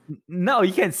now. No,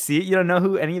 you can't see it. You don't know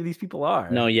who any of these people are.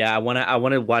 No, yeah, I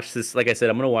want to watch this. Like I said,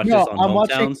 I'm gonna watch this on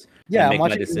Hometowns. Yeah, and make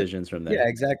my decisions from there. Yeah,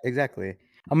 exactly.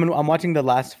 I'm watching the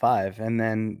last 5 and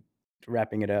then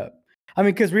wrapping it up. I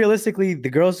mean, because realistically, the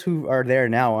girls who are there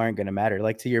now aren't gonna matter.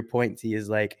 Like to your point, T, is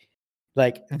like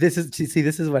this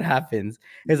is what happens.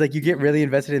 It's like you get really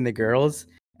invested in the girls,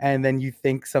 and then you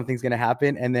think something's gonna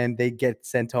happen, and then they get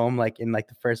sent home like in like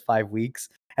the first 5 weeks,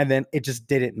 and then it just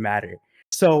didn't matter.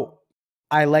 So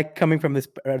I like coming from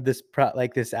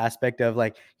this aspect of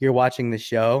like you're watching the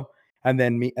show, and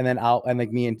then me and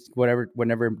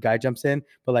whenever guy jumps in,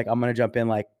 but like I'm gonna jump in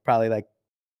like probably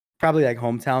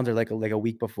Hometowns or like a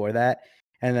week before that,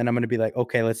 and then I'm gonna be like,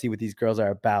 okay, let's see what these girls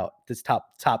are about. This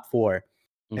top 4,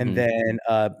 and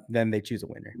then they choose a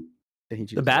winner. Then he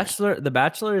chooses The Bachelor. The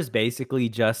Bachelor is basically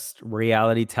just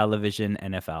reality television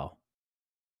NFL.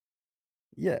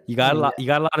 Yeah, you got a lot. You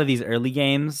got a lot of these early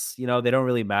games. They don't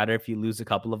really matter if you lose a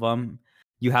couple of them.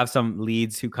 You have some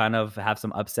leads who kind of have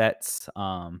some upsets.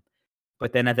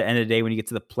 But then at the end of the day, when you get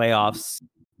to the playoffs,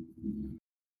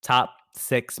 top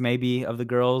 6 maybe of the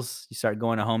girls, you start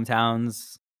going to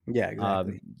hometowns. Yeah,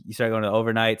 exactly. You start going to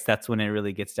overnights. That's when it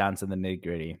really gets down to the nitty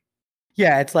gritty.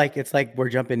 Yeah, it's like we're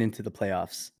jumping into the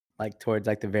playoffs, like towards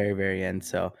like the very, very end.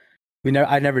 So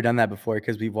I've never done that before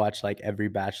because we've watched like every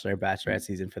Bachelorette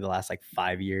season for the last like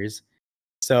 5 years.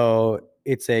 So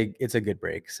it's a good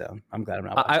break. So I'm glad I'm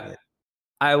not watching it.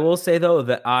 I will say though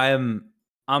that I'm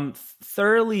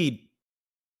thoroughly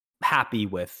happy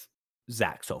with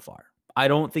Zach so far. I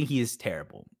don't think he is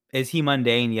terrible. Is he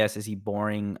mundane? Yes. Is he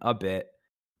boring? A bit.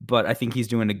 But I think he's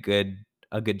doing a good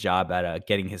job at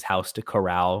getting his house to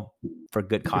corral for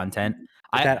good content.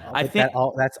 I think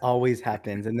that's always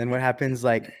happens. And then what happens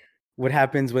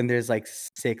when there's like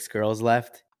 6 girls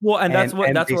left? Well, and that's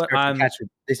what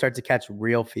they start to catch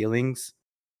real feelings.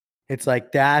 It's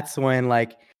like that's when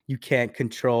like you can't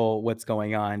control what's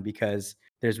going on because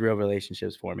there's real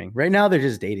relationships forming. Right now, they're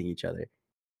just dating each other.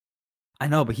 I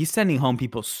know, but he's sending home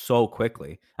people so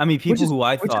quickly. I mean, which is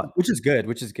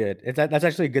good. That's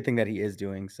actually a good thing that he is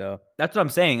doing. So that's what I'm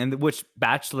saying. And which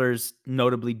bachelors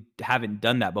notably haven't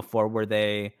done that before, where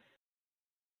they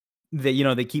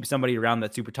keep somebody around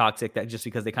that's super toxic that just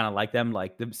because they kind of like them,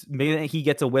 like maybe he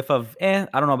gets a whiff of, I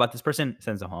don't know about this person,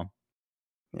 sends them home.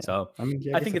 Yeah. So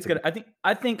I think it's good.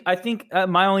 I think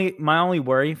my only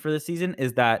worry for this season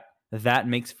is that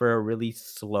makes for a really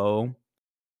slow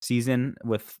season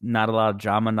with not a lot of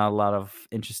drama, not a lot of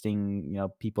interesting,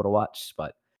 people to watch.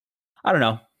 But I don't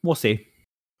know. We'll see.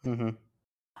 Mm-hmm.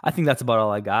 I think that's about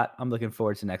all I got. I'm looking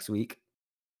forward to next week.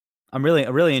 I'm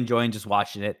really enjoying just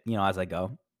watching it, as I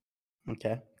go.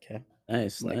 Okay.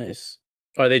 Nice.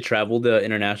 Are they traveled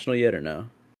international yet or no?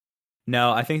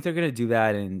 No, I think they're gonna do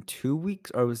that in 2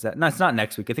 weeks, or was that? No, it's not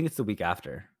next week. I think it's the week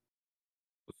after.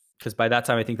 Because by that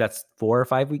time, I think that's 4 or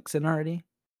 5 weeks in already.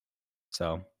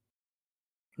 So,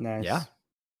 Nice. yeah,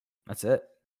 that's it.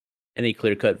 Any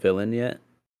clear-cut villain yet?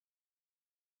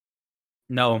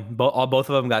 No, both of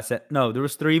them got sent. No, there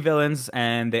was 3 villains,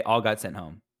 and they all got sent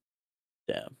home.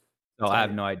 Damn. So I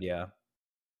have no idea.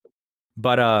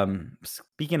 But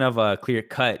speaking of a clear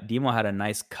cut, Demo had a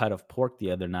nice cut of pork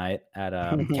the other night at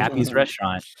Cappy's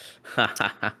restaurant.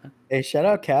 Hey, shout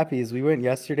out Cappy's. We went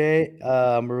yesterday.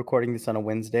 We're recording this on a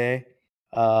Wednesday,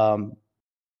 February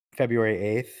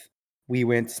 8th. We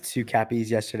went to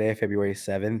Cappy's yesterday, February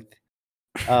 7th.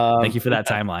 Thank you for that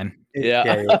timeline.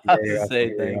 Yeah.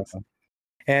 Say thanks.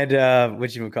 And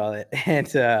whatchamacallit?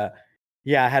 And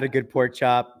yeah, I had a good pork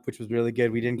chop, which was really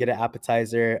good. We didn't get an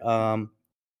appetizer.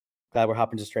 Glad we're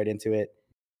hopping just straight into it.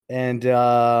 And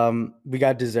we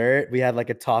got dessert. We had like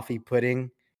a toffee pudding.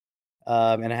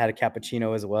 And I had a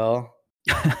cappuccino as well.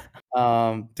 Dude,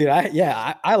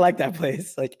 I like that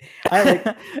place. Like, I like.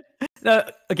 No,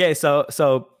 okay,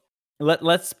 so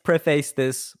let's preface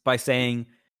this by saying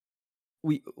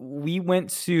we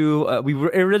went to we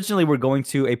originally were going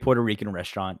to a Puerto Rican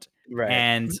restaurant, Right.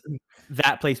 And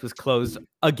that place was closed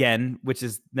again, which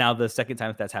is now the second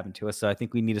time that's happened to us. So I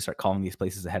think we need to start calling these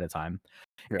places ahead of time.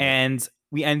 Right. And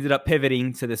we ended up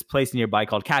pivoting to this place nearby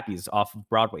called Cappy's off of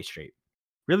Broadway Street.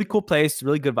 Really cool place,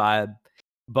 really good vibe.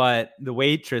 But the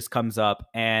waitress comes up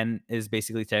and is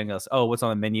basically telling us, "Oh, what's on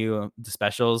the menu? The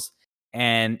specials."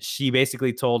 And she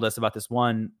basically told us about this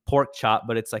one pork chop,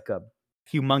 but it's like a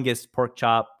humongous pork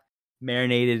chop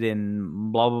marinated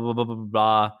in blah, blah, blah, blah, blah,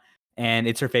 blah. And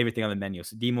it's her favorite thing on the menu.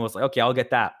 So Demo was like, okay, I'll get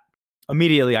that.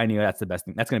 Immediately, I knew that's the best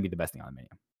thing. That's going to be the best thing on the menu.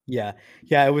 Yeah.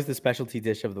 Yeah, it was the specialty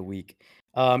dish of the week.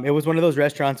 It was one of those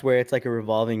restaurants where it's like a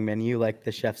revolving menu, like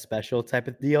the chef special type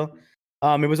of deal.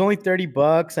 It was only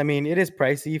 $30. I mean, it is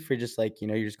pricey for just like,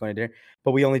 you're just going to dinner.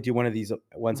 But we only do one of these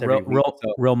once every week.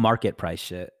 Real market price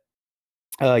shit.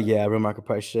 Yeah, real market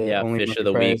price shit. Yeah, only fish of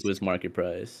the week was market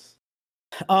price.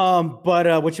 But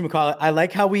whatchamacallit, I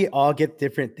like how we all get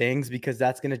different things because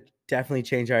that's gonna definitely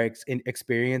change our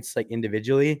experience like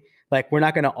individually. Like we're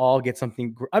not gonna all get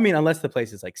something. I mean, unless the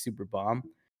place is like super bomb,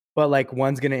 but like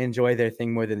one's gonna enjoy their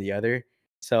thing more than the other.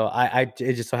 So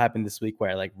it just so happened this week where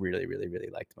I like really, really, really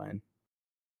liked mine.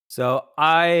 So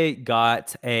I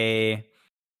got a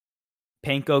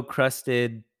panko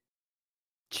crusted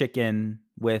chicken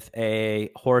with a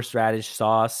horseradish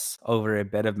sauce over a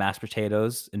bit of mashed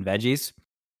potatoes and veggies.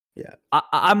 Yeah,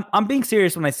 I'm being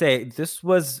serious when I say this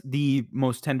was the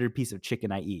most tender piece of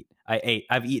chicken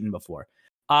I've eaten before.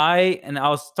 I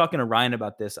was talking to Ryan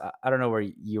about this. I don't know where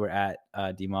you were at,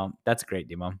 D-Mom. That's great,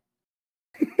 D-Mom.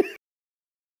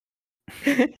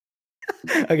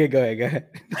 Okay, go ahead.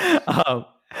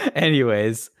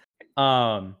 Anyways,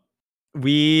 I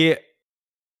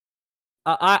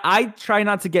try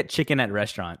not to get chicken at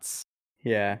restaurants.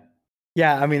 Yeah.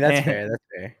 I mean that's fair. That's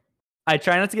fair. I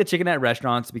try not to get chicken at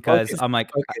restaurants because I'm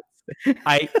like,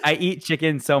 I eat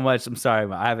chicken so much. I'm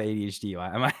sorry, I have ADHD.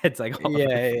 My head's like,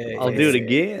 I'll do it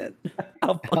again.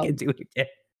 I'll fucking do it again.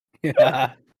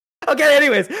 Yeah. Okay.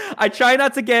 Anyways, I try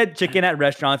not to get chicken at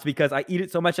restaurants because I eat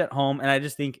it so much at home, and I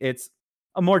just think it's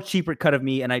a more cheaper cut of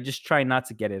meat, and I just try not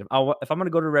to get it. If I'm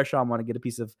gonna go to a restaurant, I want to get a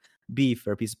piece of beef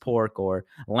or a piece of pork or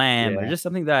lamb or just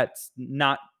something that's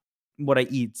not what I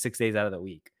eat 6 days out of the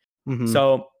week. Mm-hmm.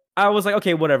 So I was like,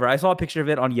 okay, whatever. I saw a picture of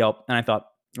it on Yelp, and I thought,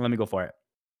 let me go for it.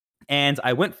 And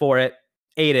I went for it,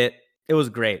 ate it. It was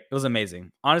great. It was amazing.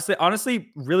 Honestly,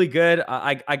 really good.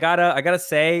 I gotta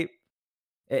say,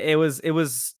 it was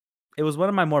one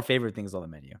of my more favorite things on the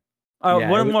menu.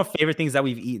 One of the more favorite things that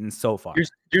we've eaten so far.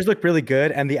 Yours looked really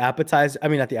good, and the appetizer. I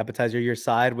mean, not the appetizer. Your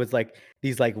side was like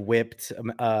these like whipped.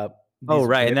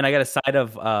 Right, and then I got a side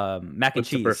of mac and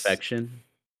cheese. Perfection.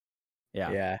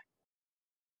 Yeah.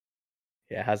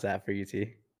 How's that for you,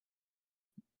 T?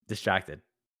 Distracted.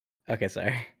 Okay,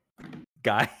 sorry,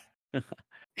 guy. All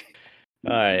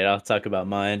right, I'll talk about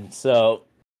mine. So,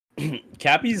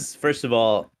 Cappy's, first of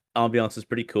all, ambiance was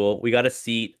pretty cool. We got a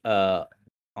seat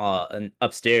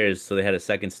upstairs, so they had a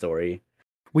second story.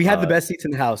 We had the best seats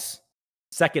in the house.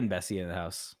 Second best seat in the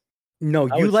house. No,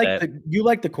 you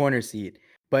like the corner seat,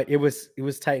 but it was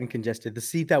tight and congested. The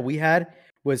seat that we had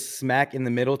was smack in the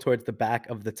middle towards the back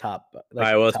of the top. All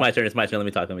right, well, it's my turn. Let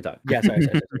me talk. Yeah, sorry.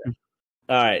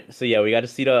 All right, so yeah, we got a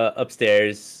seat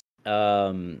upstairs.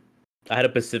 I had a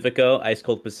Pacifico, ice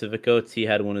cold Pacifico. T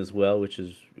had one as well, it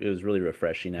was really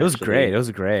refreshing. Actually. It was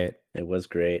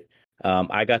great.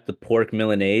 I got the pork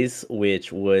Milanese,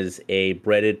 which was a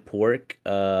breaded pork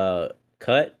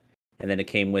cut, and then it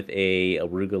came with a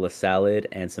arugula salad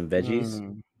and some veggies.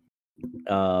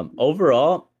 Mm.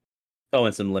 Overall, oh,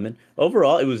 and some lemon.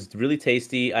 Overall, it was really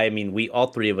tasty. I mean, we all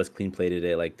three of us clean plated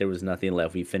it. Like there was nothing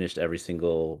left. We finished every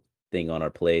single thing on our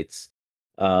plates.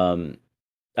 Um,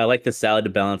 I like the salad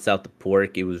to balance out the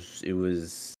pork. It was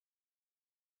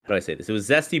how do I say this? It was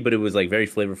zesty, but it was like very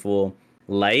flavorful,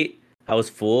 light. I was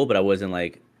full, but I wasn't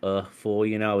like full.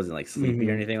 I wasn't like sleepy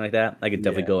or anything like that. I could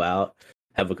definitely go out,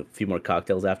 have a few more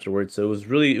cocktails afterwards. So it was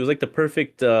like the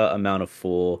perfect amount of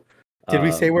full. Did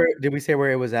we say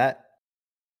where it was at?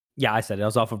 Yeah, I said it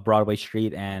was off of Broadway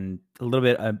Street and a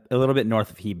little bit north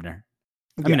of Hebner.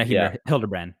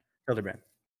 Hildebrand. Hildebrand.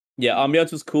 Yeah,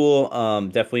 ambiance was cool.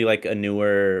 Definitely like a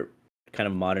newer kind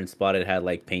of modern spot. It had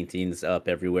like paintings up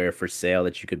everywhere for sale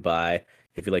that you could buy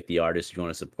if you like the artist you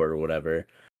want to support or whatever.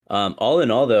 All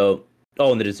in all, though,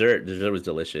 and the dessert was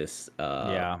delicious.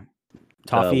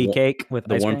 Toffee cake with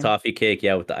the ice warm cream? toffee cake,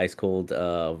 with the ice cold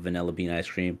vanilla bean ice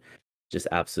cream, just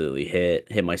absolutely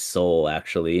hit my soul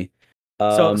actually.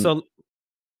 Go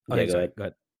ahead.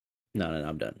 No,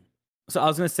 I'm done. So I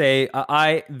was gonna say,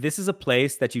 this is a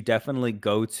place that you definitely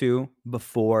go to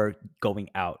before going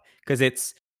out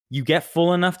because you get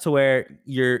full enough to where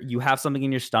you have something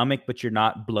in your stomach, but you're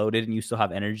not bloated and you still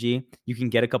have energy. You can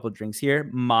get a couple of drinks here.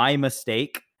 My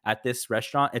mistake at this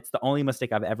restaurant, it's the only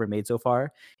mistake I've ever made so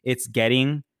far. It's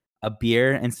getting a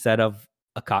beer instead of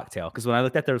a cocktail. Because when I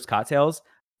looked at those cocktails,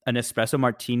 an espresso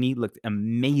martini looked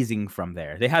amazing from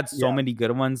there. They had so many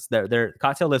good ones. Their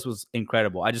cocktail list was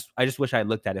incredible. I just wish I had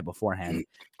looked at it beforehand.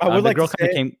 I would like to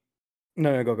say,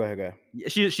 No, go ahead.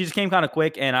 She just came kind of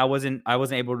quick, and I wasn't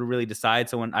able to really decide.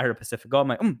 So when I heard Pacifico, I'm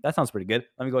like, that sounds pretty good.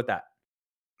 Let me go with that.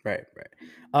 Right.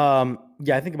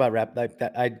 Yeah, I think about wrap like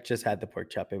that. I just had the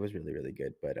pork chop. It was really, really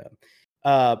good. But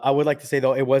I would like to say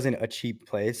though, it wasn't a cheap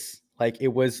place. Like it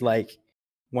was like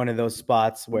one of those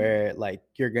spots where like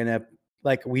you're gonna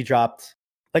like we dropped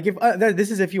like if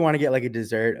this is if you want to get like a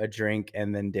dessert, a drink,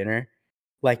 and then dinner,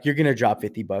 like you're gonna drop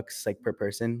 $50 like per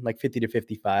person, like 50 to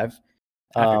 55.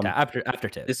 After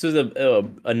tip. This was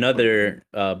another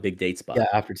big date spot. Yeah,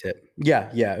 after tip.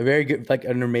 Yeah, very good. Like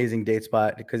an amazing date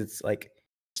spot because it's like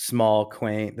small,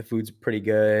 quaint. The food's pretty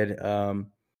good.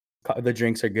 The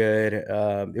drinks are good.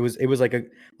 It was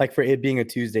like for it being a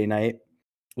Tuesday night,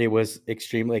 it was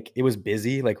extremely like it was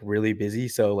busy, like really busy.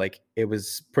 So like it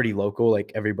was pretty local.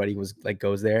 Like everybody was like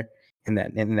goes there in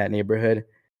that neighborhood.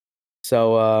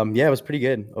 So yeah, it was pretty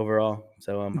good overall.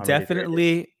 So I'm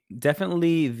definitely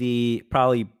the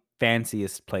probably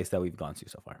fanciest place that we've gone to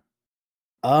so far.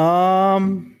 I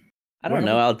don't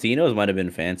know. Aldino's might have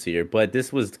been fancier, but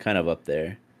this was kind of up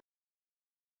there.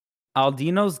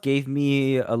 Aldino's gave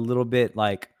me a little bit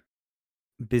like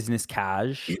business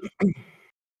cash.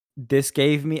 This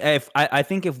gave me I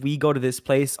think if we go to this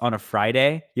place on a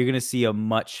Friday, you're gonna see a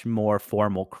much more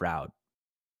formal crowd.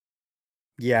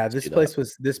 Yeah, this place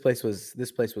was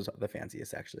the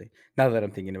fanciest actually. Now that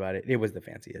I'm thinking about it, it was the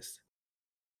fanciest.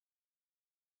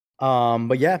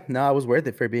 But yeah, no, it was worth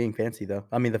it for being fancy though.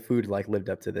 I mean, the food like lived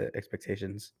up to the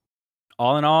expectations.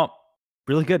 All in all,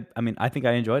 really good. I mean, I think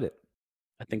I enjoyed it.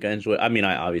 I mean,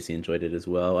 I obviously enjoyed it as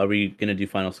well. Are we gonna do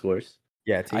final scores?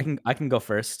 Yeah, I can go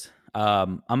first.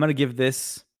 I'm gonna give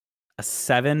this a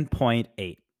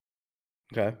 7.8.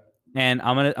 Okay. And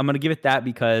I'm gonna give it that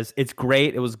because it's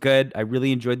great. It was good. I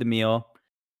really enjoyed the meal.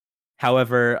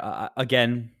 However,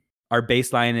 again, our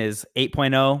baseline is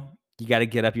 8.0. You got to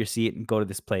get up your seat and go to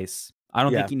this place. I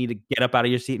don't think you need to get up out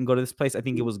of your seat and go to this place. I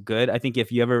think it was good. I think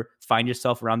if you ever find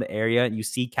yourself around the area and you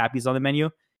see Cappy's on the menu,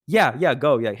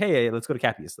 go. Yeah, hey, let's go to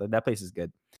Cappy's. That place is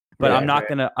good. But I'm not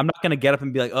gonna get up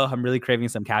and be like, oh, I'm really craving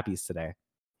some Cappy's today.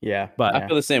 Yeah, but I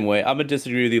feel the same way. I'm gonna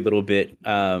disagree with you a little bit.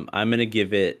 I'm gonna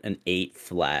give it an 8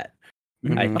 flat.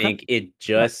 Mm-hmm. I think it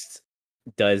just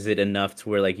does it enough to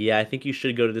where, like, yeah, I think you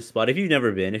should go to this spot. If you've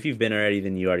never been, if you've been already,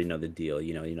 then you already know the deal.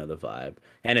 You know the vibe,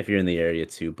 and if you're in the area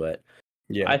too. But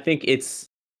yeah, I think it's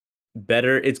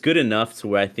better. It's good enough to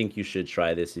where I think you should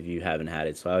try this if you haven't had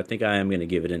it. So I think I am gonna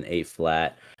give it an 8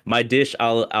 flat. My dish,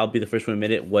 I'll be the first one to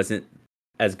admit it, wasn't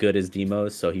as good as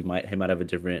Demo's, so he might have a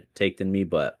different take than me,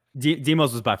 but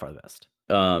Demo's was by far the best.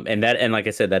 And like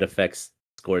I said, that affects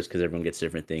scores because everyone gets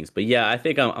different things. But yeah, I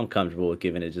think I'm comfortable with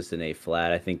giving it just an A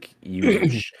flat. I think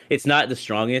it's not the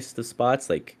strongest of spots.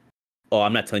 Like,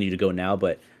 I'm not telling you to go now,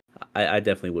 but I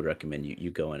definitely would recommend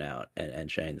you going out and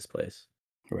trying this place.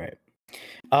 Right.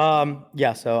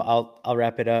 Yeah. So I'll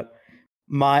wrap it up.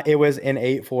 It was an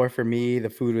 8.4 for me. The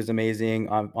food was amazing.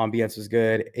 Ambiance was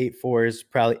good. 8.4 is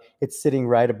probably it's sitting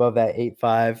right above that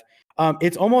 8.5.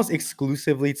 It's almost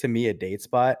exclusively to me a date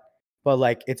spot, but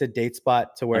like it's a date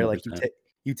spot to where 100%. Like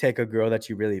you take a girl that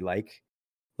you really like,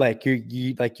 Like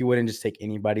you wouldn't just take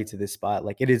anybody to this spot.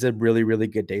 Like it is a really, really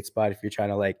good date spot if you're trying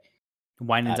to like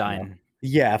wine and dine.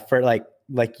 Yeah, for like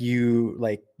you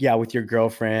like with your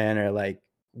girlfriend or like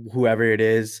whoever it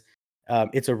is.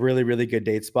 It's a really, really good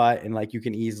date spot, and like you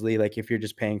can easily like if you're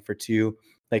just paying for two,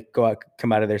 like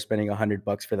come out of there spending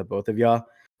 $100 for the both of y'all.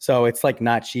 So it's like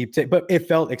not cheap, but it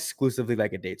felt exclusively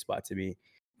like a date spot to me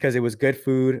because it was good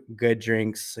food, good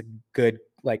drinks, good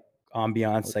like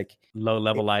ambiance, like low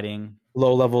level lighting.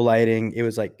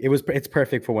 It's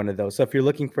perfect for one of those. So if you're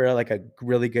looking for like a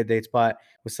really good date spot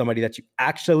with somebody that you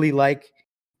actually like,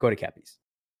 go to Cappy's.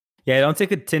 Yeah, don't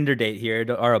take a Tinder date here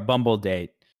or a Bumble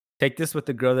date. Take this with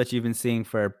the girl that you've been seeing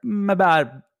for about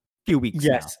a few weeks.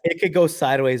 Yes, it could go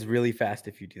sideways really fast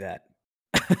if you do that.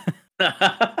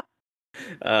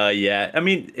 Yeah, I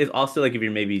mean, it's also like if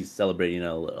you're maybe celebrating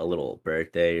a little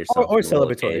birthday or something, or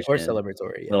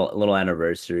celebratory, yeah. little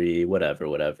anniversary, whatever.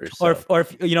 So. Or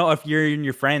if if you and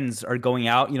your friends are going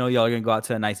out, y'all are gonna go out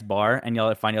to a nice bar and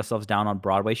y'all find yourselves down on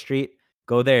Broadway Street.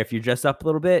 Go there. If you're dressed up a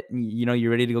little bit,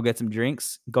 you're ready to go get some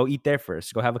drinks. Go eat there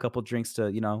first. Go have a couple drinks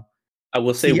to I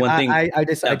will say one thing. I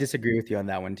disagree with you on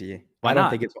that one, T. Why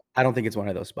not? I don't think it's one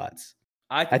of those spots.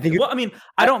 I think. Well, I mean,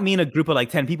 I don't mean a group of like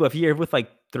 10 people. If you're with like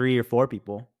 3 or 4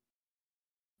 people.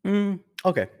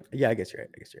 Okay. Yeah, I guess you're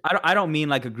right. I don't mean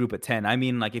like a group of 10. I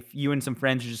mean like if you and some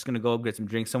friends are just gonna go get some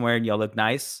drinks somewhere and y'all look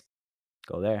nice,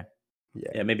 go there.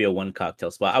 Yeah, maybe a one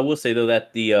cocktail spot. I will say though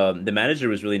that the manager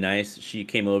was really nice. She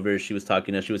came over, she was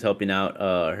talking to us, she was helping out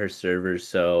her servers.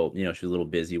 So she was a little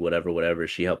busy, whatever.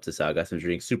 She helped us out, got some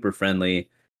drinks, super friendly.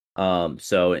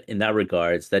 So in that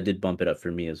regards, that did bump it up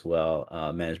for me as well.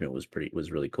 Management was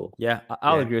really cool. Yeah,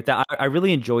 I'll agree with that. I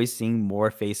really enjoy seeing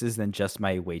more faces than just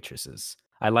my waitresses.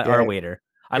 I like our waiter.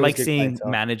 I like seeing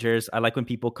managers. I like when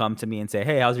people come to me and say,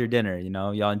 "Hey, how's your dinner?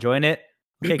 Y'all enjoying it?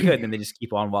 Okay, good." And they just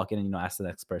keep on walking and ask the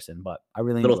next person. But I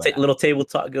really little table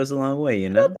talk goes a long way,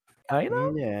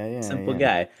 Yeah, simple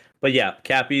guy. But yeah,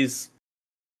 Cappy's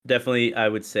definitely. I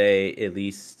would say at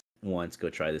least once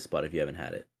go try this spot if you haven't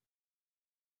had it.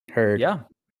 Heard. Yeah,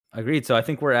 agreed. So I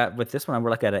think with this one, we're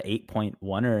like at an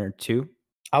 8.1 or 2.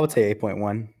 I would say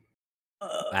 8.1.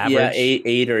 Average? Yeah,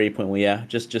 8 or 8.1. Yeah,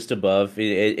 just above.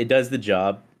 It does the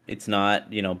job. It's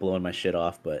not blowing my shit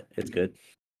off, but it's good.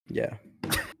 Yeah.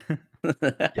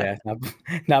 Yeah,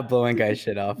 not blowing guys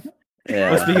shit off.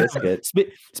 Yeah, that's good.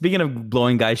 Speaking of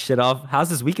blowing guys shit off, how's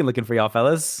this weekend looking for y'all,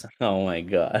 fellas? Oh my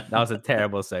god, that was a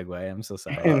terrible segue. I'm so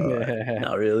sorry.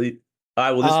 Not really. All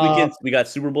right, well, this weekend we got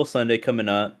Super Bowl Sunday coming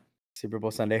up. Super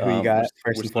Bowl Sunday. Who you got?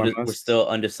 We're still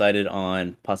undecided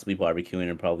on possibly barbecuing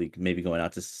and probably maybe going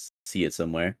out to see it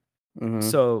somewhere. Mm-hmm.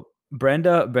 So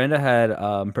Brenda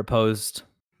had proposed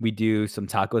we do some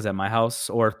tacos at my house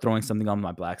or throwing something on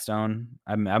my Blackstone.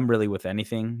 I'm really with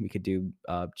anything. We could do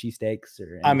cheesesteaks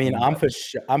or anything. I mean, I'm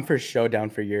for show down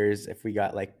for yours. If we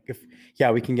got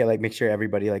we can get like make sure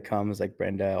everybody like comes, like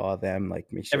Brenda, all of them,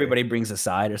 like make sure everybody brings a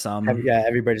side or something. Yeah,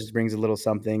 everybody just brings a little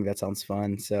something. That sounds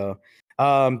fun. So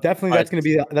definitely that's gonna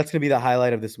be the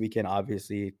highlight of this weekend.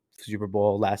 Obviously, Super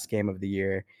Bowl, last game of the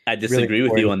year. I disagree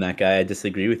with you on that, guy. I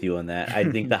disagree with you on that. I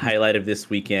think the highlight of this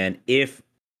weekend, if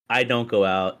I don't go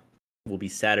out, will be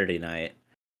Saturday night,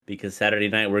 because Saturday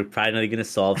night we're finally going to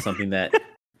solve something that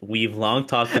we've long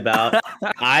talked about.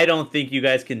 I don't think you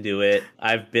guys can do it.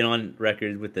 I've been on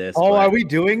record with this. Oh, are we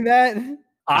doing that?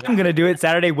 I'm going to do it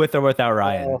Saturday with or without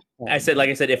Ryan. Like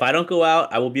I said, if I don't go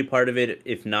out, I will be a part of it.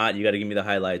 If not, you got to give me the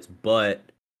highlights. But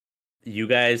you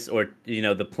guys, or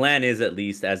the plan is, at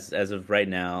least as of right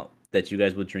now, that you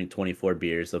guys will drink 24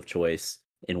 beers of choice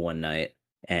in one night.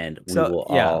 And we will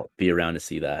all be around to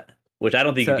see that, which I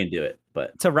don't think you can do it.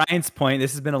 But to Ryan's point,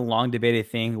 this has been a long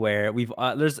debated thing where we've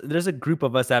there's a group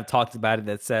of us that have talked about it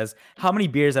that says, how many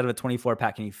beers out of a 24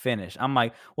 pack can you finish? I'm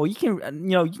like, well, you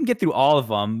can get through all of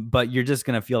them, but you're just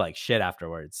gonna feel like shit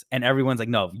afterwards. And everyone's like,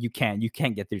 no, you can't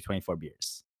get through 24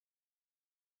 beers.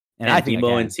 And I think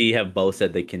Debo and T have both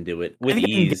said they can do it with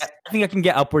ease. I think I can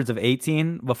get upwards of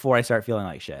 18 before I start feeling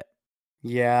like shit.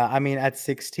 Yeah, I mean, at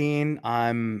 16,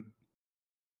 I'm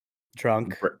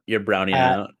drunk. You're browning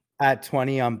out. At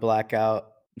 20, I'm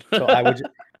blackout. So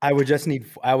I would just need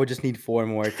 4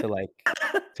 more to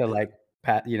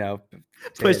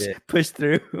push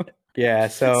through. Yeah.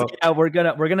 So yeah, we're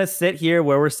gonna sit here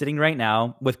where we're sitting right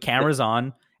now with cameras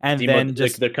on, and then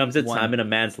just there comes a time in a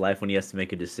man's life when he has to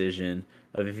make a decision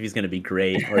of if he's gonna be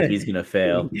great or if he's gonna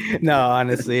fail. No,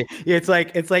 honestly, it's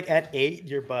like at 8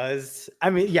 you're buzzed.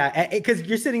 I mean, yeah, because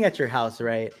you're sitting at your house,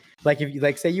 right? Like if you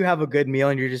say you have a good meal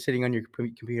and you're just sitting on your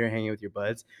computer hanging with your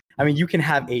buds. I mean, you can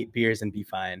have 8 beers and be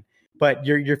fine, but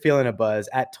you're feeling a buzz.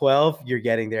 At 12, you're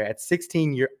getting there. At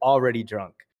 16, you're already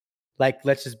drunk. Like,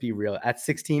 let's just be real. At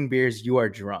 16 beers, you are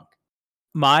drunk.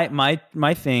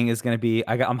 My thing is gonna be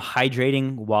I'm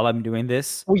hydrating while I'm doing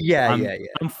this. Oh yeah,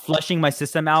 I'm flushing my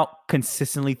system out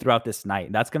consistently throughout this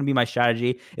night. That's gonna be my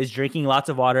strategy: is drinking lots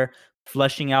of water,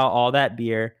 flushing out all that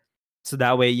beer, so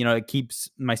that way it keeps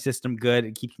my system good.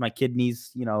 It keeps my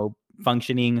kidneys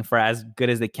functioning for as good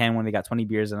as they can when they got 20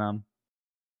 beers in them.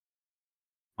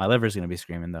 My liver's gonna be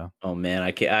screaming though. Oh man,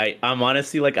 I can't. I'm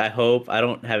honestly like, I hope I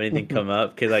don't have anything come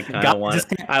up because I kind of want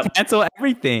to cancel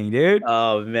everything, dude.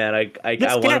 Oh man, I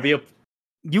want to be a.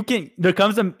 You can. There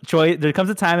comes a choice. There comes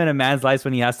a time in a man's life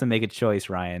when he has to make a choice,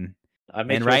 Ryan.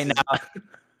 And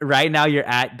right now you're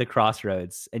at the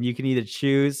crossroads, and you can either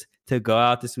choose to go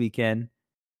out this weekend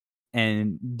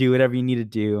and do whatever you need to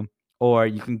do, or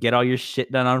you can get all your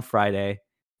shit done on Friday,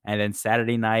 and then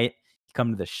Saturday night.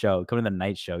 Come to the show. Come to the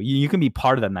night show. You can be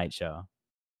part of the night show.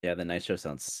 Yeah, the night show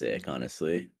sounds sick,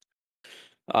 honestly.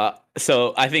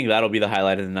 So I think that'll be the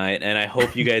highlight of the night, and I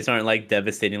hope you guys aren't like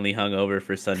devastatingly hungover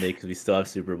for Sunday because we still have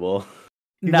Super Bowl.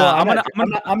 No,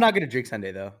 I'm not gonna drink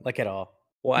Sunday though, like at all.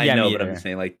 Well, I know, but I'm just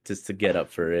saying, like, just to get up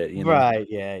for it, you know? Right?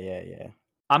 Yeah.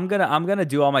 I'm gonna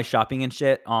do all my shopping and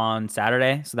shit on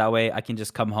Saturday, so that way I can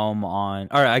just come home or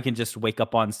I can just wake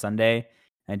up on Sunday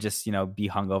and just be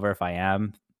hungover if I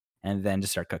am. And then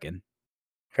just start cooking.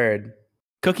 Heard.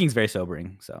 Cooking's very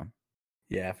sobering, so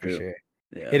yeah, for sure.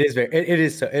 Yeah. It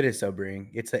is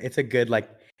sobering. It's a good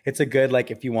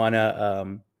if you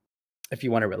wanna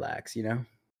relax,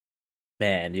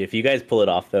 Man, if you guys pull it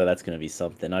off though, that's gonna be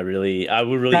something. I would really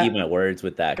eat my words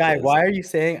with that. Guy, why are you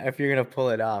saying if you're gonna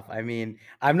pull it off? I mean,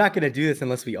 I'm not gonna do this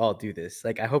unless we all do this.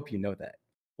 Like, I hope you know that.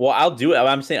 Well, I'll do it.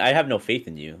 I'm saying I have no faith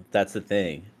in you. That's the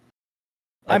thing.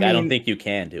 Like, I don't think you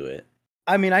can do it.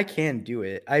 I mean, I can do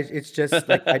it. It's just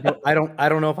like I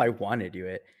don't know if I want to do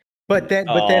it. Then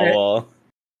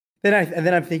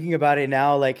I'm thinking about it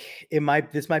now. Like,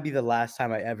 this might be the last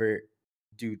time I ever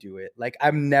do it. Like, I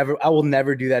will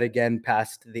never do that again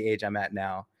past the age I'm at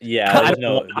now. Yeah, I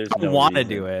don't want to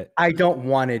do it. I don't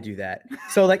want to do that.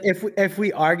 So like, if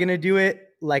we are gonna do it,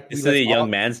 like, this is a young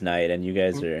man's night, and you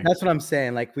guys are. That's what I'm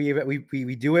saying. Like, we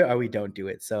do it or we don't do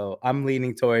it. So I'm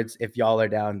leaning towards, if y'all are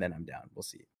down, then I'm down. We'll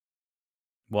see.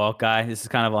 Well, Guy, this is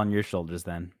kind of on your shoulders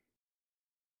then.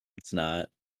 It's not.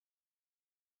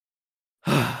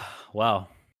 Well,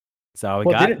 so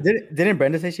we got. Didn't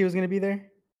Brenda say she was going to be there?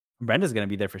 Brenda's going to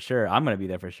be there for sure. I'm going to be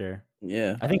there for sure.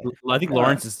 Yeah, I think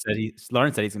Lawrence said he's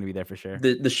going to be there for sure.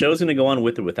 The show's going to go on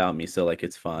with or without me, so like,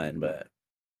 it's fine. But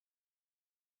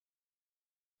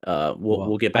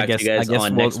we'll get back to you guys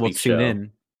on next week's show. Tune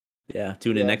in. Yeah,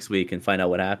 tune in next week and find out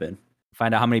what happened.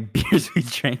 Find out how many beers we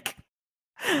drank.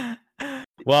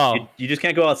 Well, you just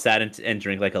can't go outside and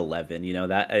drink like 11,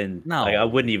 that, and no, like, I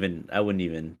wouldn't even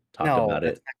talk about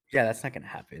it. That's not gonna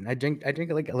happen. I drink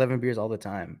like 11 beers all the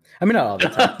time. I mean, not all the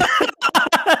time.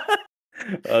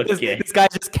 Okay, this guy's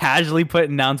just casually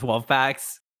putting down 12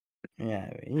 packs.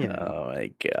 Yeah, Oh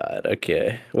my god.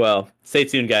 Okay. Well, stay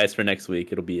tuned, guys, for next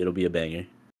week. It'll be a banger.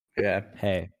 Yeah.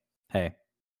 Hey.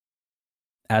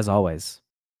 As always,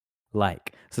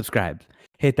 like, subscribe.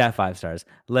 Hit that 5 stars.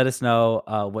 Let us know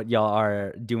what y'all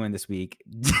are doing this week.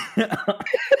 What?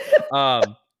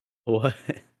 Oh.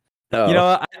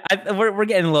 We're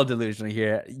getting a little delusional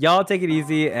here. Y'all take it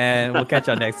easy, and we'll catch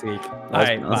y'all next week. All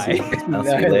right, bye. I'll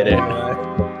see you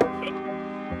later.